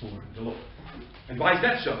needs to learn the law. And why is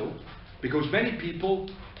that so? Because many people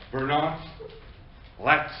were not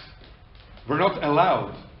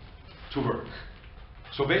allowed to work.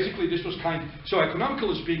 So basically this was so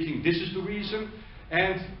economically speaking, this is the reason,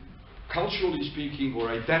 and culturally speaking,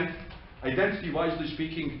 or identity-wisely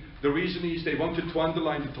speaking, the reason is they wanted to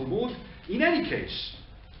underline the Talmud. In any case,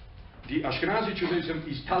 the Ashkenazi Judaism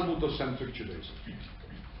is Talmudocentric Judaism.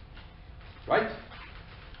 Right?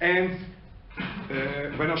 And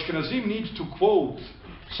when Ashkenazim need to quote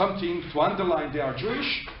something to underline they are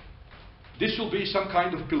Jewish, this will be some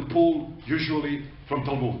kind of pilpul, usually from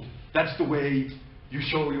Talmud. That's the way you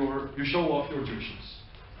show off your Jewishness.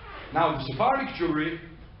 Now, the Sephardic Jewry,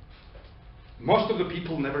 most of the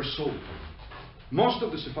people never saw. Most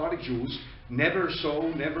of the Sephardic Jews never saw,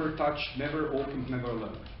 never touched, never opened, never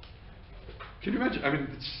learned. Can you imagine? I mean,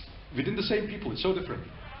 it's within the same people, it's so different.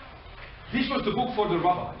 This was the book for the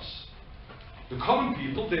rabbis. The common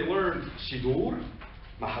people, they learned Sidur,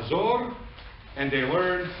 Mahazor, and they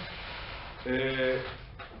learned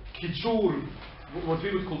Kitzur, what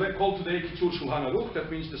we would call today Kitzur Shulchan Aruch, that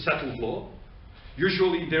means the settled law,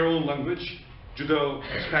 usually in their own language,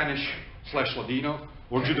 Judo-Spanish/Ladino,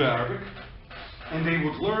 or Judo-Arabic, and they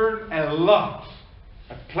would learn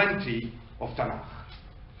a plenty of Tanakh.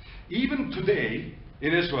 Even today,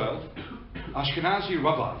 in Israel, Ashkenazi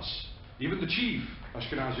rabbis, even the chief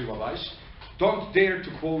Ashkenazi rabbis, don't dare to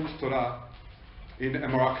quote Torah in a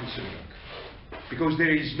Moroccan synagogue, because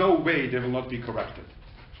there is no way they will not be corrected.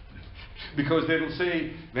 Because they will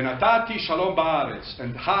say, Venatati shalom ba'aretz,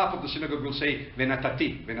 and half of the synagogue will say,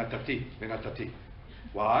 Venatati, Venatati, Venatati.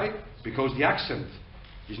 Why? Because the accent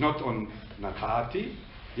is not on Natati,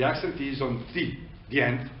 the accent is on Ti, the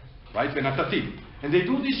end, right? Venatati. And they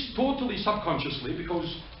do this totally subconsciously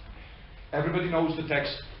because everybody knows the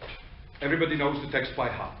text by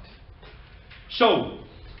heart. So,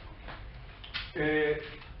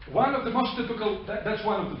 one of the most difficult, that's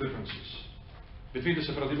one of the differences between the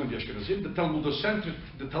Sephardim and the Ashkenazim, the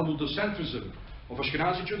Talmudocentrism of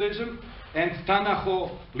Ashkenazi Judaism and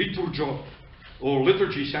Tanacho-liturgio or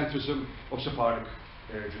liturgy centrism of Sephardic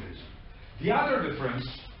Judaism. The other difference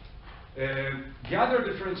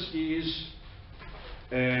is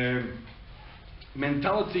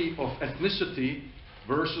mentality of ethnicity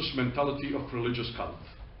versus mentality of religious cult.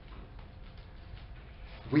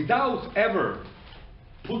 Without ever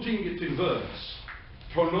putting it in words,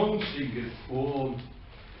 pronouncing it or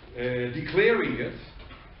declaring it,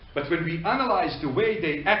 but when we analyze the way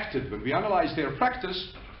they acted, when we analyze their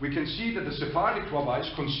practice, we can see that the Sephardic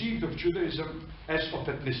rabbis conceived of Judaism as of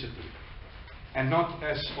ethnicity and not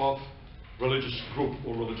as of religious group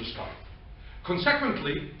or religious kind.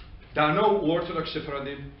 Consequently, there are no Orthodox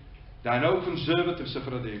Sephardim, there are no conservative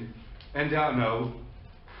Sephardim, and there are no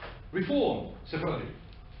Reform Sephardim.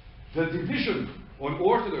 The division on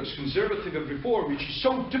Orthodox, Conservative, and Reform, which is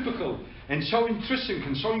so typical and so intrinsic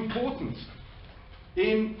and so important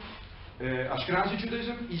in Ashkenazi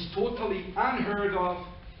Judaism, is totally unheard of,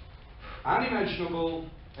 unimaginable,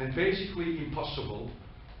 and basically impossible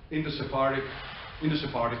in the Sephardic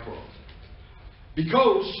world.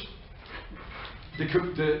 Because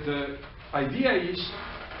the idea is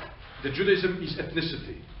that Judaism is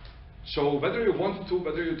ethnicity. So whether you want to,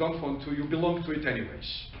 whether you don't want to, you belong to it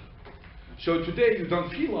anyways. So today you don't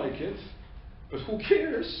feel like it, but who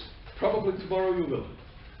cares? Probably tomorrow you will.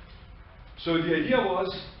 So the idea was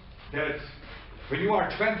that when you are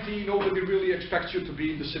 20, nobody really expects you to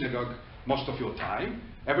be in the synagogue most of your time.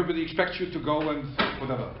 Everybody expects you to go and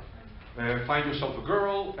whatever, find yourself a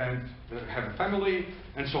girl and have a family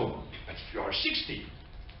and so on. But if you are 60,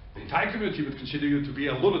 the entire community would consider you to be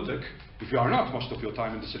a lunatic if you are not most of your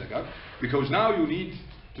time in the synagogue, because now you need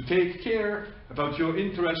to take care about your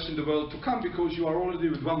interests in the world to come, because you are already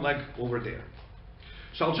with one leg over there.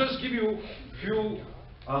 So I'll just give you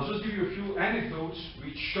a few anecdotes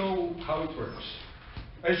which show how it works.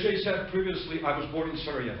 As Jay said previously, I was born in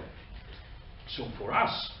Sarajevo. So for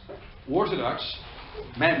us, Orthodox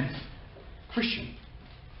meant Christian.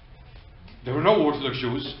 There were no Orthodox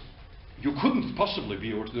Jews. You couldn't possibly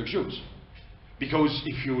be Orthodox Jews. Because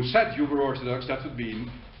if you said you were Orthodox, that would mean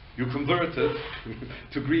you converted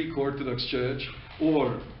to Greek Orthodox Church,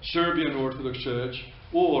 or Serbian Orthodox Church,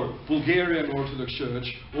 or Bulgarian Orthodox Church,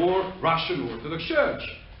 or Russian Orthodox Church.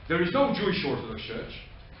 There is no Jewish Orthodox Church.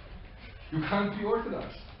 You can't be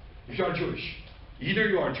Orthodox if you are Jewish. Either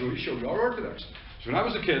you are Jewish or you are Orthodox. So when I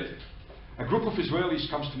was a kid, a group of Israelis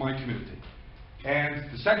comes to my community,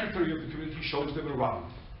 and the secretary of the community shows them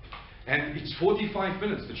around. And it's 45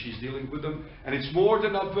 minutes that she's dealing with them, and it's more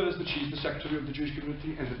than obvious that she's the secretary of the Jewish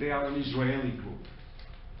community and that they are an Israeli group.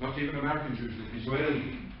 Not even American Jewish group, Israeli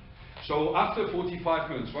group. So after 45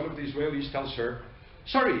 minutes, one of the Israelis tells her,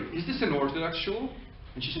 "Sorry, is this an Orthodox shul?"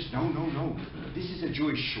 And she says, "No, no, no, this is a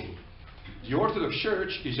Jewish shul. The Orthodox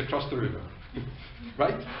Church is across the river."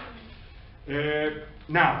 Right?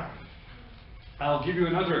 Now, I'll give you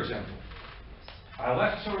another example. I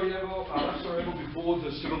left Sarajevo before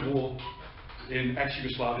the civil war in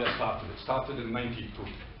ex-Yugoslavia started. It started in 92.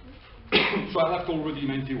 So I left already in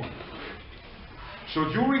 91.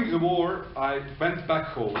 So during the war, I went back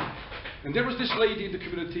home, and there was this lady in the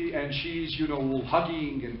community, and she's, you know, all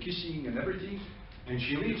hugging and kissing and everything, and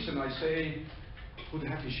she leaves, and I say, "Who the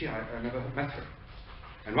heck is she? I never met her."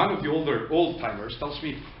 And one of the old-timers tells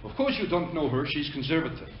me, "Of course you don't know her, she's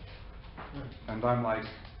conservative." And I'm like,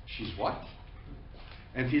 "She's what?"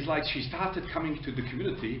 And he's like, "She started coming to the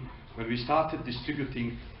community when we started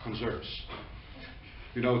distributing conserves.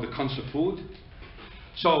 You know, the conserve food."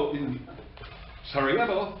 So in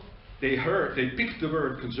Sarajevo, they picked the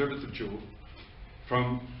word conservative Jew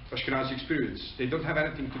from Ashkenazi experience. They don't have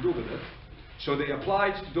anything to do with it. So they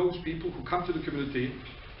applied to those people who come to the community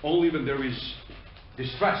only when there is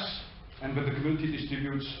distress and when the community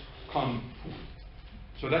distributes common food.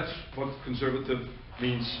 So that's what conservative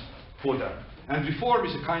means for them. And reform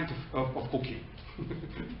is a kind of cooking.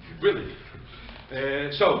 Really.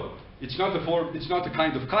 So it's not a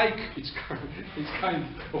kind of kike, it's kind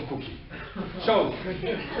of cooking. So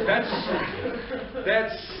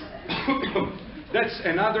that's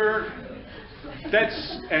another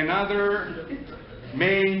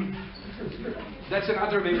main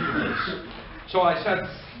difference. So I said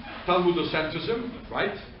Talmudocentrism,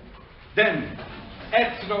 right? Then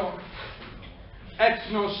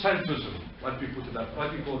ethnocentrism. Let me put it up.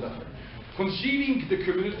 Let me call it that way. Conceiving the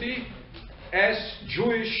community as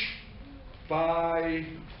Jewish by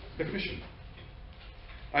definition.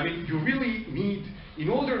 I mean, you really need, in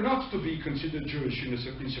order not to be considered Jewish in the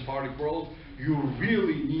Sephardic world, you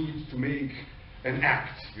really need to make an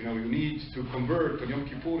act. You know, you need to convert on Yom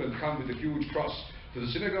Kippur and come with a huge cross to the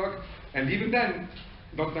synagogue. And even then,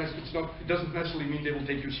 it doesn't necessarily mean they will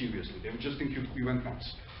take you seriously. They will just think you went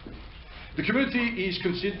nuts. The community is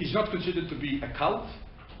not considered to be a cult,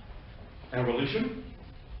 a religion.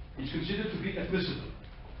 It's considered to be ethnicity.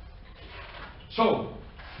 So,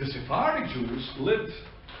 the Sephardic Jews lived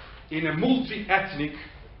in a multi-ethnic,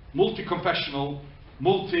 multi-confessional,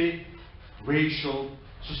 multi-racial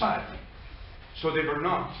society. So they were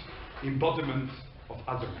not embodiment of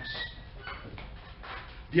otherness.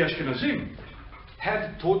 The Ashkenazim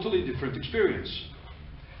had totally different experience.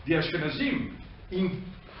 The Ashkenazim, in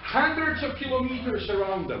hundreds of kilometers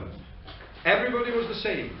around them, everybody was the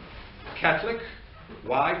same. Catholic,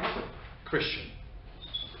 white, Christian.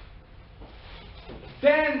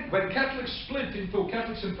 Then, when Catholics split into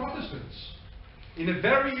Catholics and Protestants, in a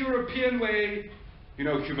very European way, you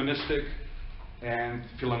know, humanistic and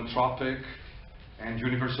philanthropic and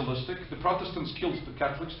universalistic, the Protestants killed the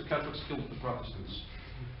Catholics killed the Protestants.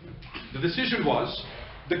 The decision was,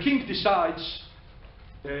 the king decides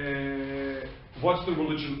what's the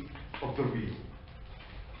religion of the real.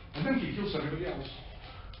 And then he kills everybody else.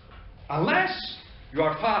 Unless you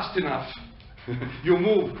are fast enough, you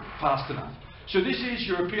move fast enough. So this is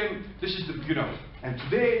European, this is the, you know, and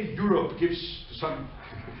today Europe gives some,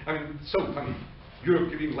 I mean, it's so funny,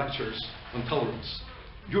 Europe giving lectures on tolerance.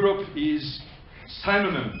 Europe is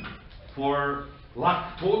synonym for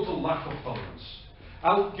total lack of tolerance.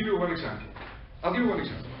 I'll give you one example.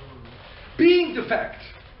 Being the fact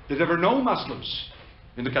that there were no Muslims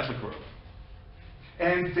in the Catholic world,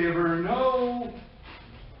 and there were no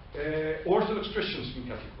Orthodox Christians in the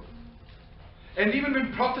Catholic world, and even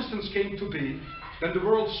when Protestants came to be, then the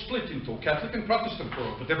world split into Catholic and Protestant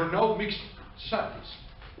world, but there were no mixed societies.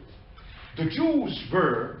 The Jews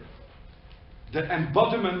were the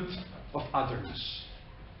embodiment of otherness.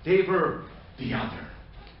 They were the other.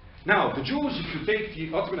 Now, the Jews, if you take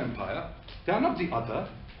the Ottoman Empire, they are not the other.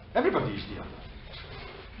 Everybody is the other.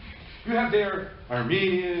 You have there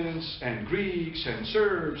Armenians and Greeks and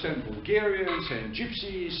Serbs and Bulgarians and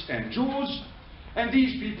Gypsies and Jews, and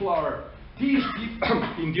these people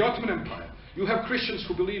in the Ottoman Empire. You have Christians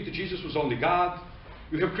who believe that Jesus was only God.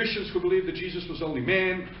 You have Christians who believe that Jesus was only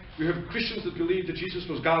man. You have Christians that believe that Jesus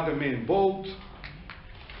was God and man both.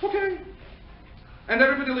 Okay. And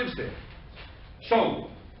everybody lives there. So,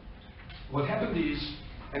 what happened is,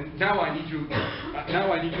 and now I need you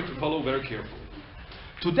to follow very carefully.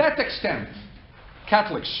 To that extent,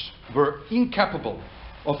 Catholics were incapable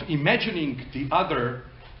of imagining the other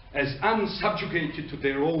as unsubjugated to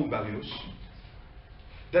their own values,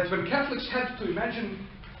 that when Catholics had to imagine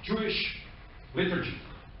Jewish liturgy,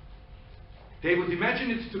 they would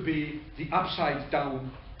imagine it to be the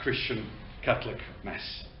upside-down Christian Catholic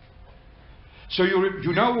Mass. So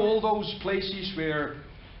you know all those places where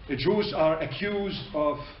the Jews are accused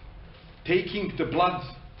of taking the blood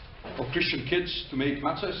of Christian kids to make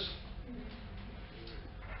matzahs?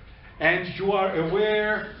 And you are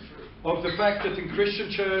aware of the fact that in Christian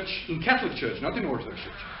church, in Catholic church, not in Orthodox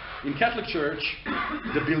church, in Catholic church,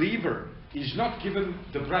 the believer is not given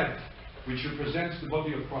the bread which represents the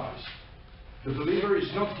body of Christ. The believer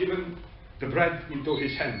is not given the bread into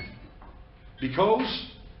his hand,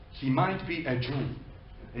 because he might be a Jew,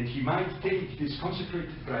 and he might take this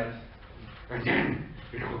consecrated bread and then,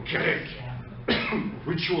 get it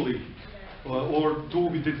ritually, or do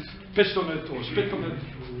with it, piss on it, or spit on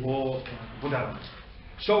it, or whatever.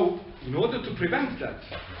 So, in order to prevent that,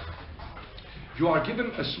 you are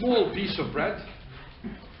given a small piece of bread,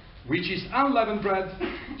 which is unleavened bread,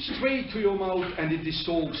 straight to your mouth, and it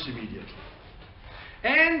dissolves immediately.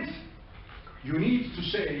 And you need to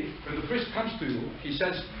say, when the priest comes to you, he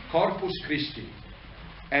says, Corpus Christi.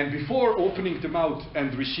 And before opening the mouth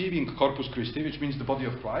and receiving Corpus Christi, which means the body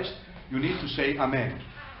of Christ, you need to say Amen.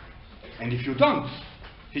 And if you don't,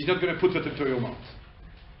 he's not going to put it into your mouth.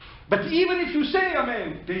 But even if you say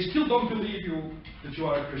Amen, they still don't believe you that you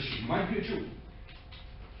are a Christian. You might be a Jew.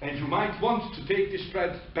 And you might want to take this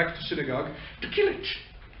bread back to synagogue to kill it.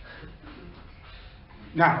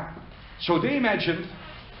 Now, so they imagined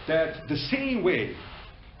that the same way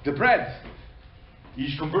the bread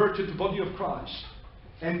is converted to the body of Christ,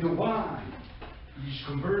 and the wine is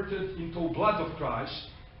converted into blood of Christ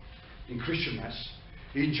in Christian Mass,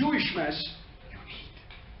 in Jewish Mass, you need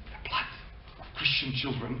the blood of Christian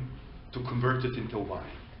children to convert it into wine.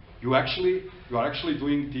 You are actually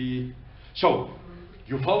doing the... So,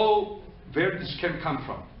 you follow where this can come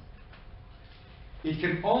from. It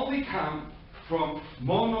can only come from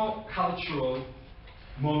monocultural,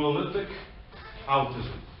 monolithic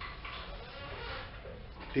autism.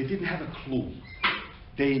 They didn't have a clue.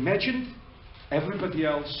 They imagined everybody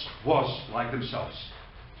else was like themselves.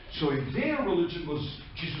 So if their religion was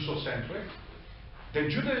Jesusocentric, then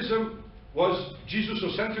Judaism was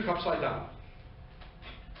Jesusocentric upside down.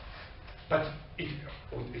 But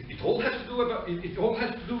it all has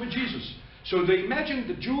to do with Jesus. So they imagined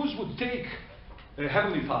the Jews would take a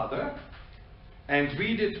Heavenly Father and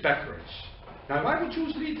read it backwards. Now, why would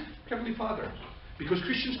Jews read Heavenly Father? Because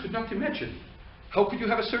Christians could not imagine. How could you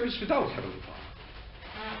have a service without Heavenly Father?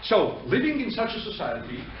 So, living in such a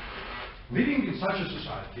society,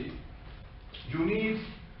 you need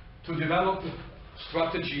to develop a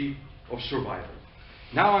strategy of survival.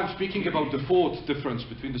 Now I'm speaking about the fourth difference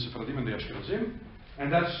between the Sephardim and the Ashkenazim,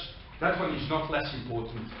 and that one is not less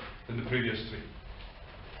important than the previous three.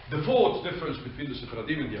 The fourth difference between the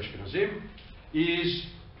Sephardim and the Ashkenazim is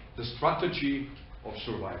the strategy of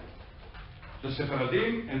survival. The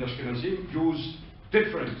Sephardim and Ashkenazim use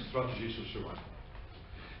different strategies of survival.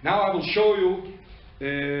 Now I will show you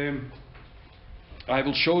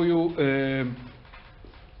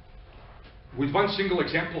with one single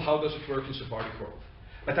example, how does it work in Sephardic world.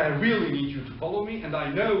 But I really need you to follow me, and I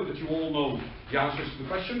know that you all know the answers to the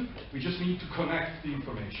question. We just need to connect the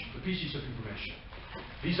information, the pieces of information.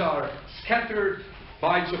 These are scattered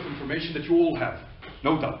bytes of information that you all have,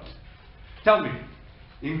 no doubt. Tell me,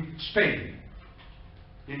 in Spain,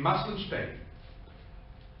 in Muslim Spain,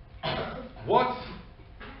 what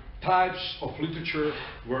types of literature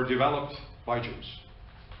were developed by Jews?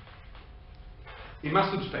 In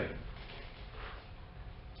Muslim Spain.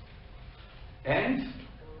 And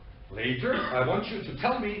later, I want you to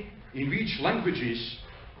tell me in which languages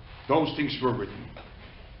those things were written.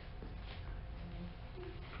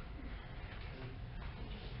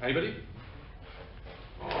 Anybody?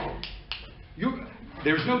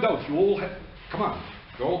 There is no doubt, you all have, come on,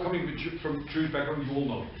 you're all coming from Jewish background, you all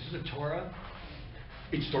know. Is it Torah?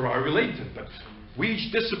 It's Torah related, but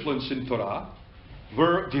which disciplines in Torah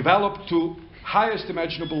were developed to highest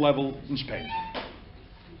imaginable level in Spain?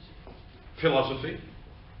 Philosophy,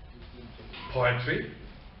 poetry,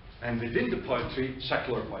 and within the poetry,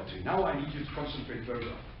 secular poetry. Now I need you to concentrate very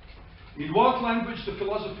well. In what language the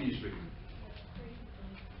philosophy is written?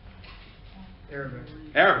 Arabic.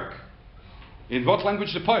 Arabic. In what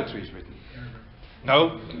language the poetry is written? Arabic.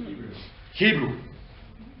 No. Hebrew. Hebrew.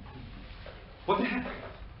 What the heck?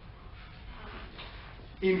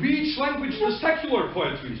 In which language the secular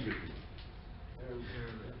poetry is written? Arabic.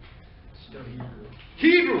 Still Hebrew.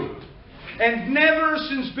 Hebrew. And never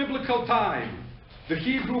since biblical time, the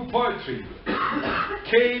Hebrew poetry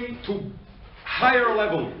came to higher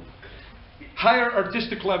level, higher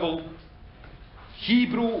artistic level,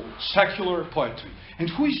 Hebrew secular poetry. And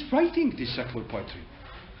who is writing this secular poetry?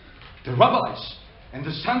 The rabbis, and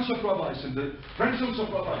the sons of rabbis, and the grandsons of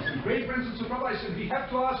rabbis, and great-grandsons of rabbis. And we have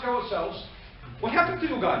to ask ourselves, what happened to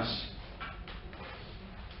you guys?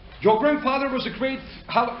 Your grandfather was a great,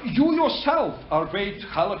 you yourself are a great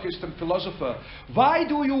halachist and philosopher. Why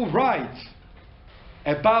do you write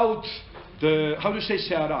about the, how do you say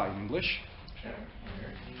seara in English?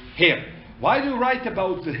 Hair. Why do you write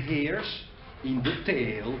about the hairs in the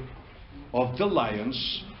tail of the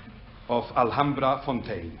lions of Alhambra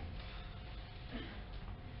Fontaine?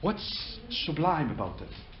 What's sublime about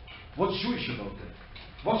it? What's Jewish about it?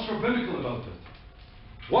 What's rabbinical about it?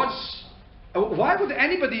 Why would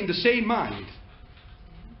anybody in the sane mind,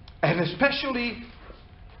 and especially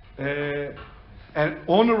an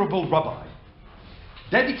honorable rabbi,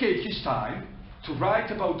 dedicate his time to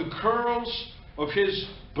write about the curls of his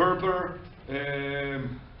Berber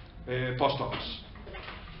post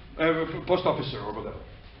officer or whatever?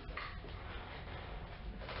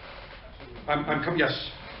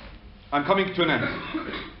 I'm coming to an end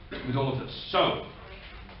with all of this. So,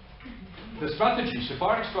 the strategy,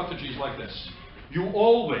 Sephardic strategy is like this. You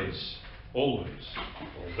always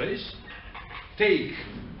take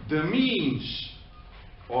the means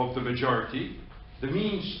of the majority,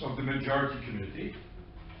 community,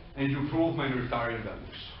 and you prove minoritarian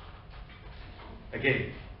values.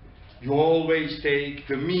 Again, you always take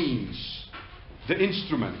the means, the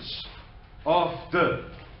instruments of the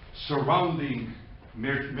surrounding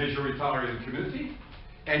majoritarian community,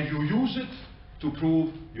 and you use it to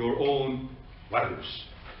prove your own values.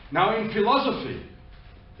 Now in philosophy,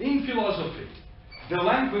 the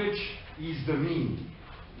language is the mean.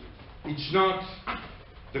 It's not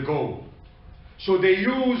the goal. So they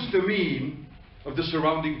use the mean of the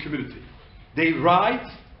surrounding community. They write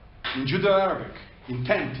in Judeo-Arabic in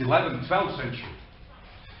 10th, 11th, 12th century.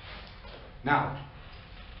 Now,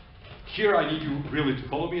 here I need you really to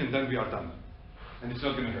follow me, and then we are done. And it's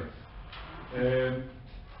not going to hurt.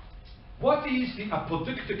 What is the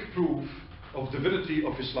apodictic proof of divinity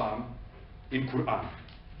of Islam in Quran?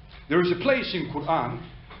 There is a place in Quran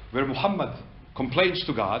where Muhammad complains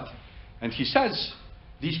to God, and he says,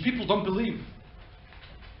 these people don't believe.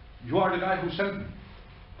 You are the guy who sent me.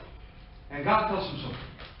 And God tells him something.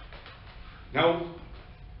 Now,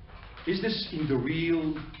 is this in the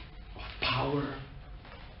realm of power,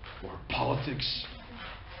 or politics,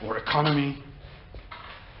 or economy?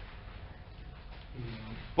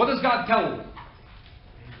 What does God tell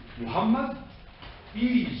Muhammad?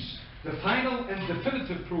 Is the final and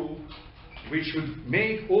definitive proof which would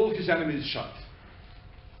make all his enemies shut.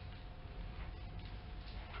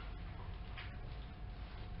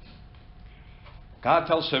 God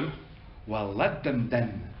tells him, well, let them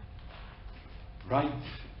then write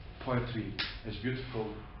poetry as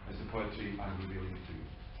beautiful as the poetry I'm revealing to you.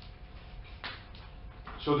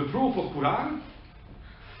 So the proof of Quran,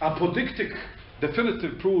 apodictic,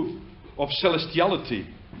 definitive proof of celestiality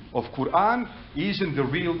of Quran is in the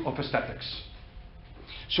realm of aesthetics.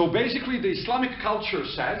 So basically the Islamic culture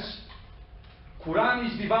says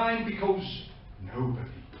Quran is divine because nobody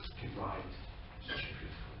can write such a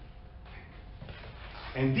beautiful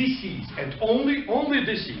thing. And this is, and only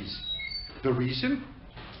this is, the reason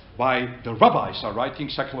why the rabbis are writing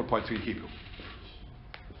secular poetry in Hebrew.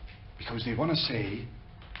 Because they want to say,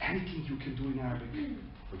 anything you can do in Arabic,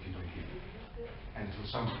 we can do in Hebrew. And it will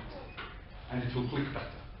sound better. And it will click better.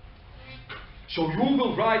 So you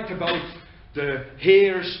will write about the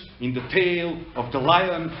hairs in the tail of the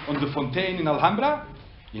lion on the fontaine in Alhambra,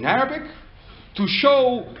 in Arabic, to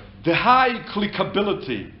show the high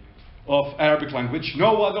clickability of Arabic language.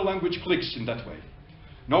 No other language clicks in that way.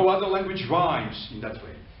 No other language rhymes in that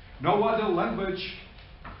way. No other language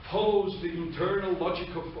follows the internal logic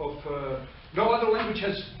of no other language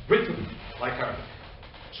has rhythm like Arabic.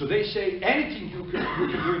 So they say anything you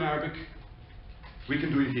can do in Arabic, we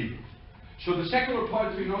can do in Hebrew. So the secular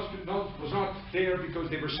poetry was not there because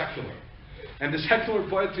they were secular. And the secular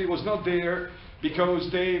poetry was not there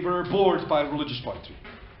because they were bored by religious poetry.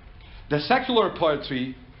 The secular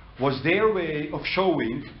poetry was their way of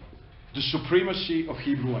showing the supremacy of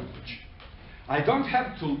Hebrew language. I don't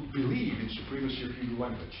have to believe in supremacy of Hebrew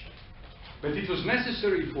language, but it was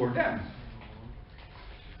necessary for them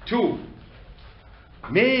to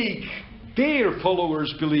make their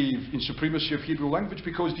followers believe in supremacy of Hebrew language,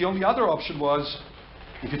 because the only other option was,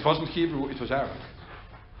 if it wasn't Hebrew, it was Arabic.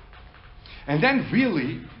 And then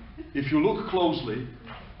really, if you look closely,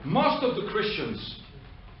 most of the Christians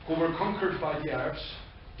who were conquered by the Arabs,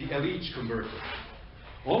 the elites converted.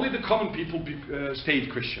 Only the common people stayed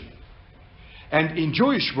Christian. And in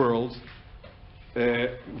Jewish world,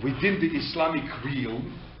 within the Islamic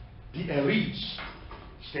realm, the elites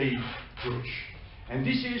stayed Jewish. And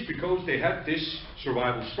this is because they had this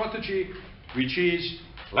survival strategy, which is,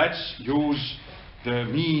 let's use the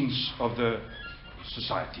means of the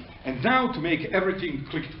society. And now to make everything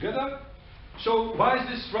click together. So why is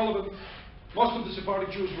this relevant? Most of the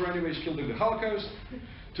Sephardic Jews were anyways killed in the Holocaust.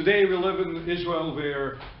 Today we live in Israel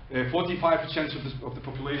where 45% of the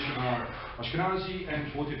population are Ashkenazi and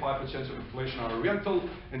 45% of the population are Oriental,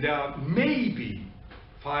 and there are maybe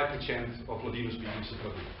 5% of Latinos being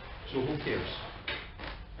Sephardic. So who cares?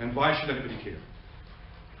 And why should anybody care?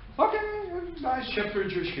 Okay, nice chapter in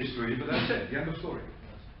Jewish history, but that's it, the end of story.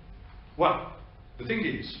 Well, the thing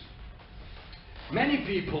is, many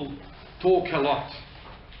people talk a lot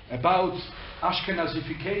about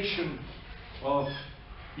Ashkenazification of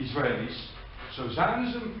Israelis. So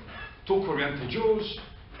Zionism took Oriental Jews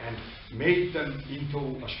and made them into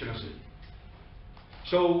Ashkenazi.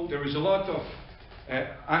 So there is a lot of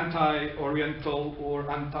anti-Oriental or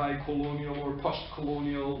anti-colonial or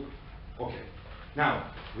post-colonial. Okay.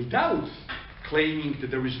 Now, without claiming that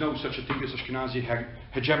there is no such a thing as Ashkenazi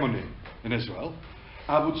hegemony in Israel,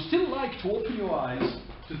 I would still like to open your eyes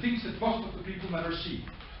to things that most of the people never see.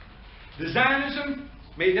 The Zionism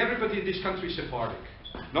made everybody in this country Sephardic.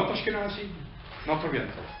 Not Ashkenazi, not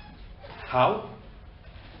Oriental. How?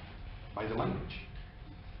 By the language.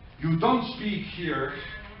 You don't speak here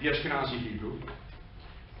the Ashkenazi Hebrew.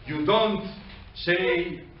 You don't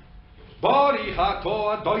say Baruch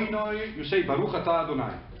atah Adonai. You say Baruch atah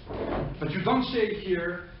Adonai. But you don't say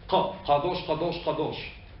here Kadosh, Kadosh, Kadosh.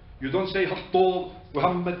 You don't say Hachtov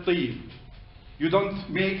Muhammad Tayyib. You don't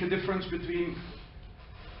make a difference between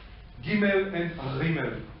Gimel and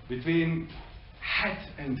Rimel, between Het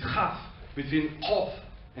and Chaf, between Kof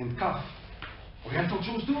and Kaf. Oriental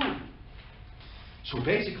Jews do. So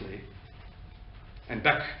basically, and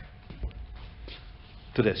back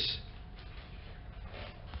to this.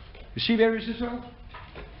 You see where is Israel?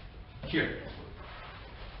 Here.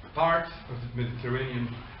 Part of the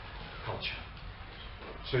Mediterranean culture.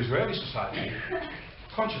 So Israeli society,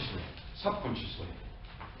 consciously, subconsciously,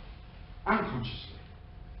 unconsciously,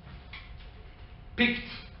 picked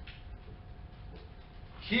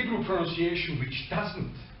Hebrew pronunciation which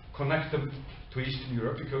doesn't connect them to Eastern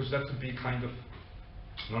Europe, because that would be kind of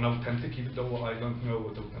non-authentic, even though I don't know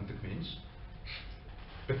what authentic means.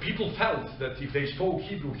 But people felt that if they spoke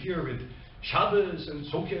Hebrew here with Shabbos and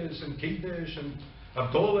Sukkot and Kiddush and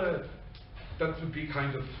Abdullah, that would be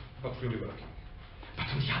kind of not really working. But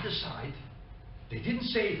on the other side, they didn't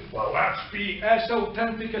say, well, let's be as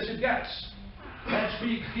authentic as it gets. Let's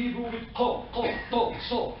speak Hebrew with Kol, Tol,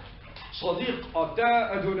 So, Sadiq,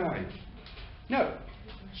 Ata, Adonai. No.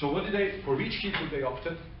 So what did they, for which Hebrew they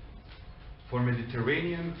opted? For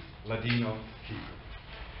Mediterranean Ladino Hebrew.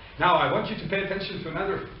 Now I want you to pay attention to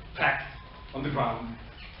another fact on the ground,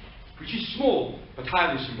 which is small but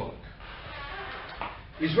highly symbolic.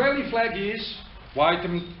 Israeli flag is white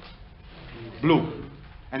and blue.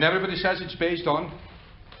 And everybody says it's based on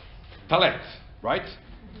Talet, right?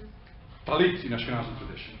 Talit in Ashkenazi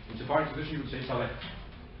tradition. In Sephardic tradition, you would say talet.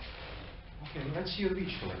 Okay, let's see on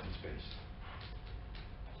which talet it's based.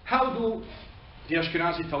 How do the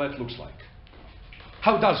Ashkenazi talet looks like?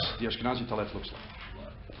 How does the Ashkenazi talet looks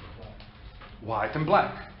like? White and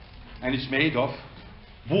black. And it's made of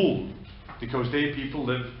wool, because they people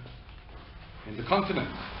live in the continent.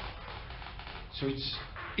 So is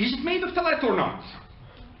it made of talet or not?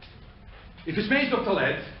 If it's made of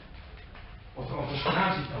talet, of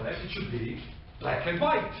Ashkenazi talet, it should be black and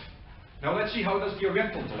white. Now let's see how does the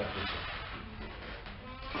Oriental talet look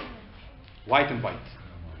like. White and white.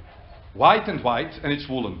 White and white, and it's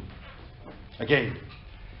woolen. Again.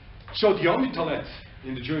 So the only talet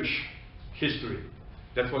in the Jewish history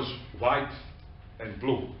that was white and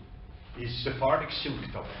blue is Sephardic silk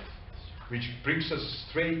talet, which brings us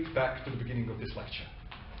straight back to the beginning of this lecture.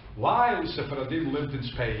 While Sephardim lived in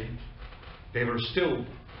Spain, they were still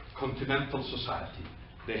continental society.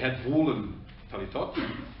 They had woolen talitot,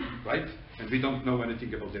 right? And we don't know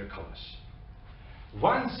anything about their colors.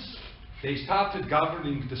 Once they started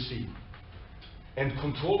governing the sea and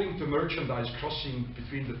controlling the merchandise crossing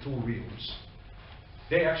between the two realms,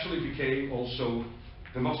 they actually became also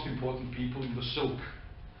the most important people in the silk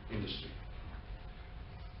industry.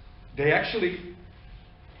 They actually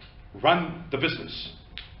run the business,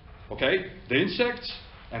 okay? The insects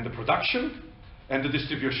and the production and the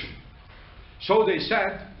distribution. So they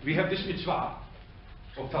said, we have this mitzvah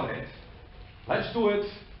of talet, let's do it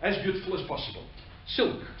as beautiful as possible.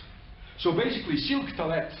 Silk. So basically silk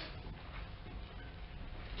talet,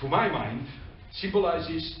 to my mind,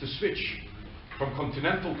 symbolizes the switch from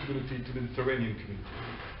continental community to the Mediterranean community.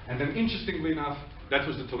 And then interestingly enough, that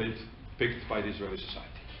was the talit picked by the Israeli society.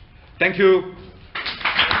 Thank you.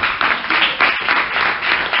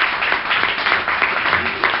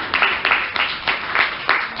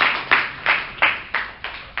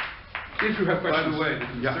 If you have questions. By the way, the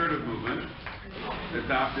conservative movement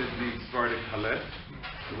adopted the Sephardic talet,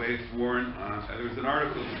 the way it's worn. There was an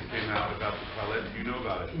article that came out about the talet. Do you know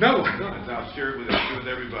about it? No. And I'll share it with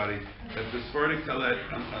everybody. That the Sephardic talet,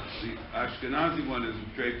 the Ashkenazi one is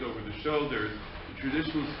draped over the shoulders. The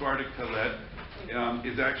traditional Sephardic talet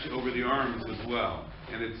is actually over the arms as well,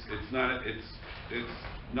 and it's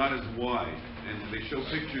not as wide. And they show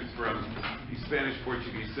pictures from the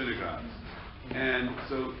Spanish-Portuguese synagogues. And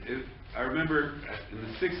so I remember in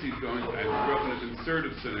the 60s I grew up in a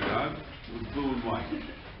conservative synagogue. It was blue and white.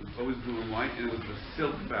 It was always blue and white, and it was the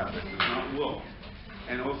silk fabric. It was not wool.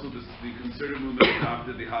 And also the conservative movement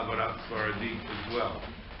adopted the Havarat Sephardic as well.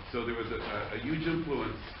 So there was a huge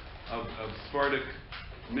influence of Sephardic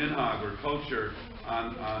minhag or culture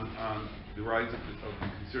on the rise of the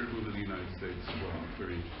conservative movement in the United States as well. It's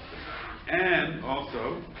very interesting. And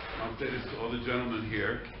also, I'll say this to all the gentlemen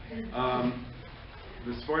here,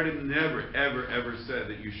 the Sephardim never, ever, ever said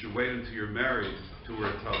that you should wait until you're married to wear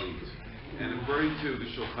a talit. And according to the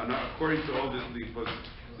Shulchan Aruch, according to all the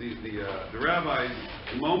rabbis,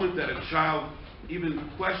 the moment that a child even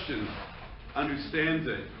questions, understands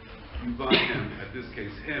it, you buy him, at this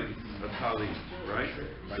case him, a talit, right?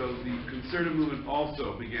 So the conservative movement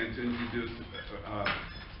also began to introduce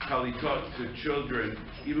talitot to children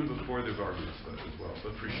even before their bar mitzvah as well,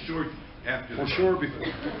 but for sure after. For sure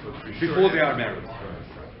before they are married.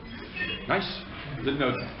 Nice. Didn't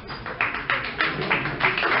know that.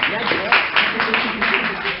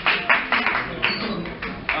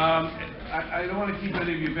 I don't want to keep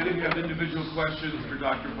any of you. If any of you have individual questions for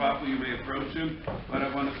Dr. Papo, you may approach him. But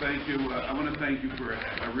I want to thank you. I want to thank you for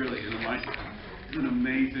a really an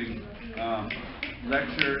amazing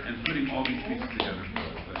lecture and putting all these pieces together.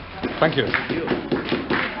 Thank you.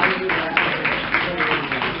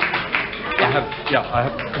 I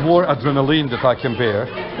have more adrenaline that I can bear.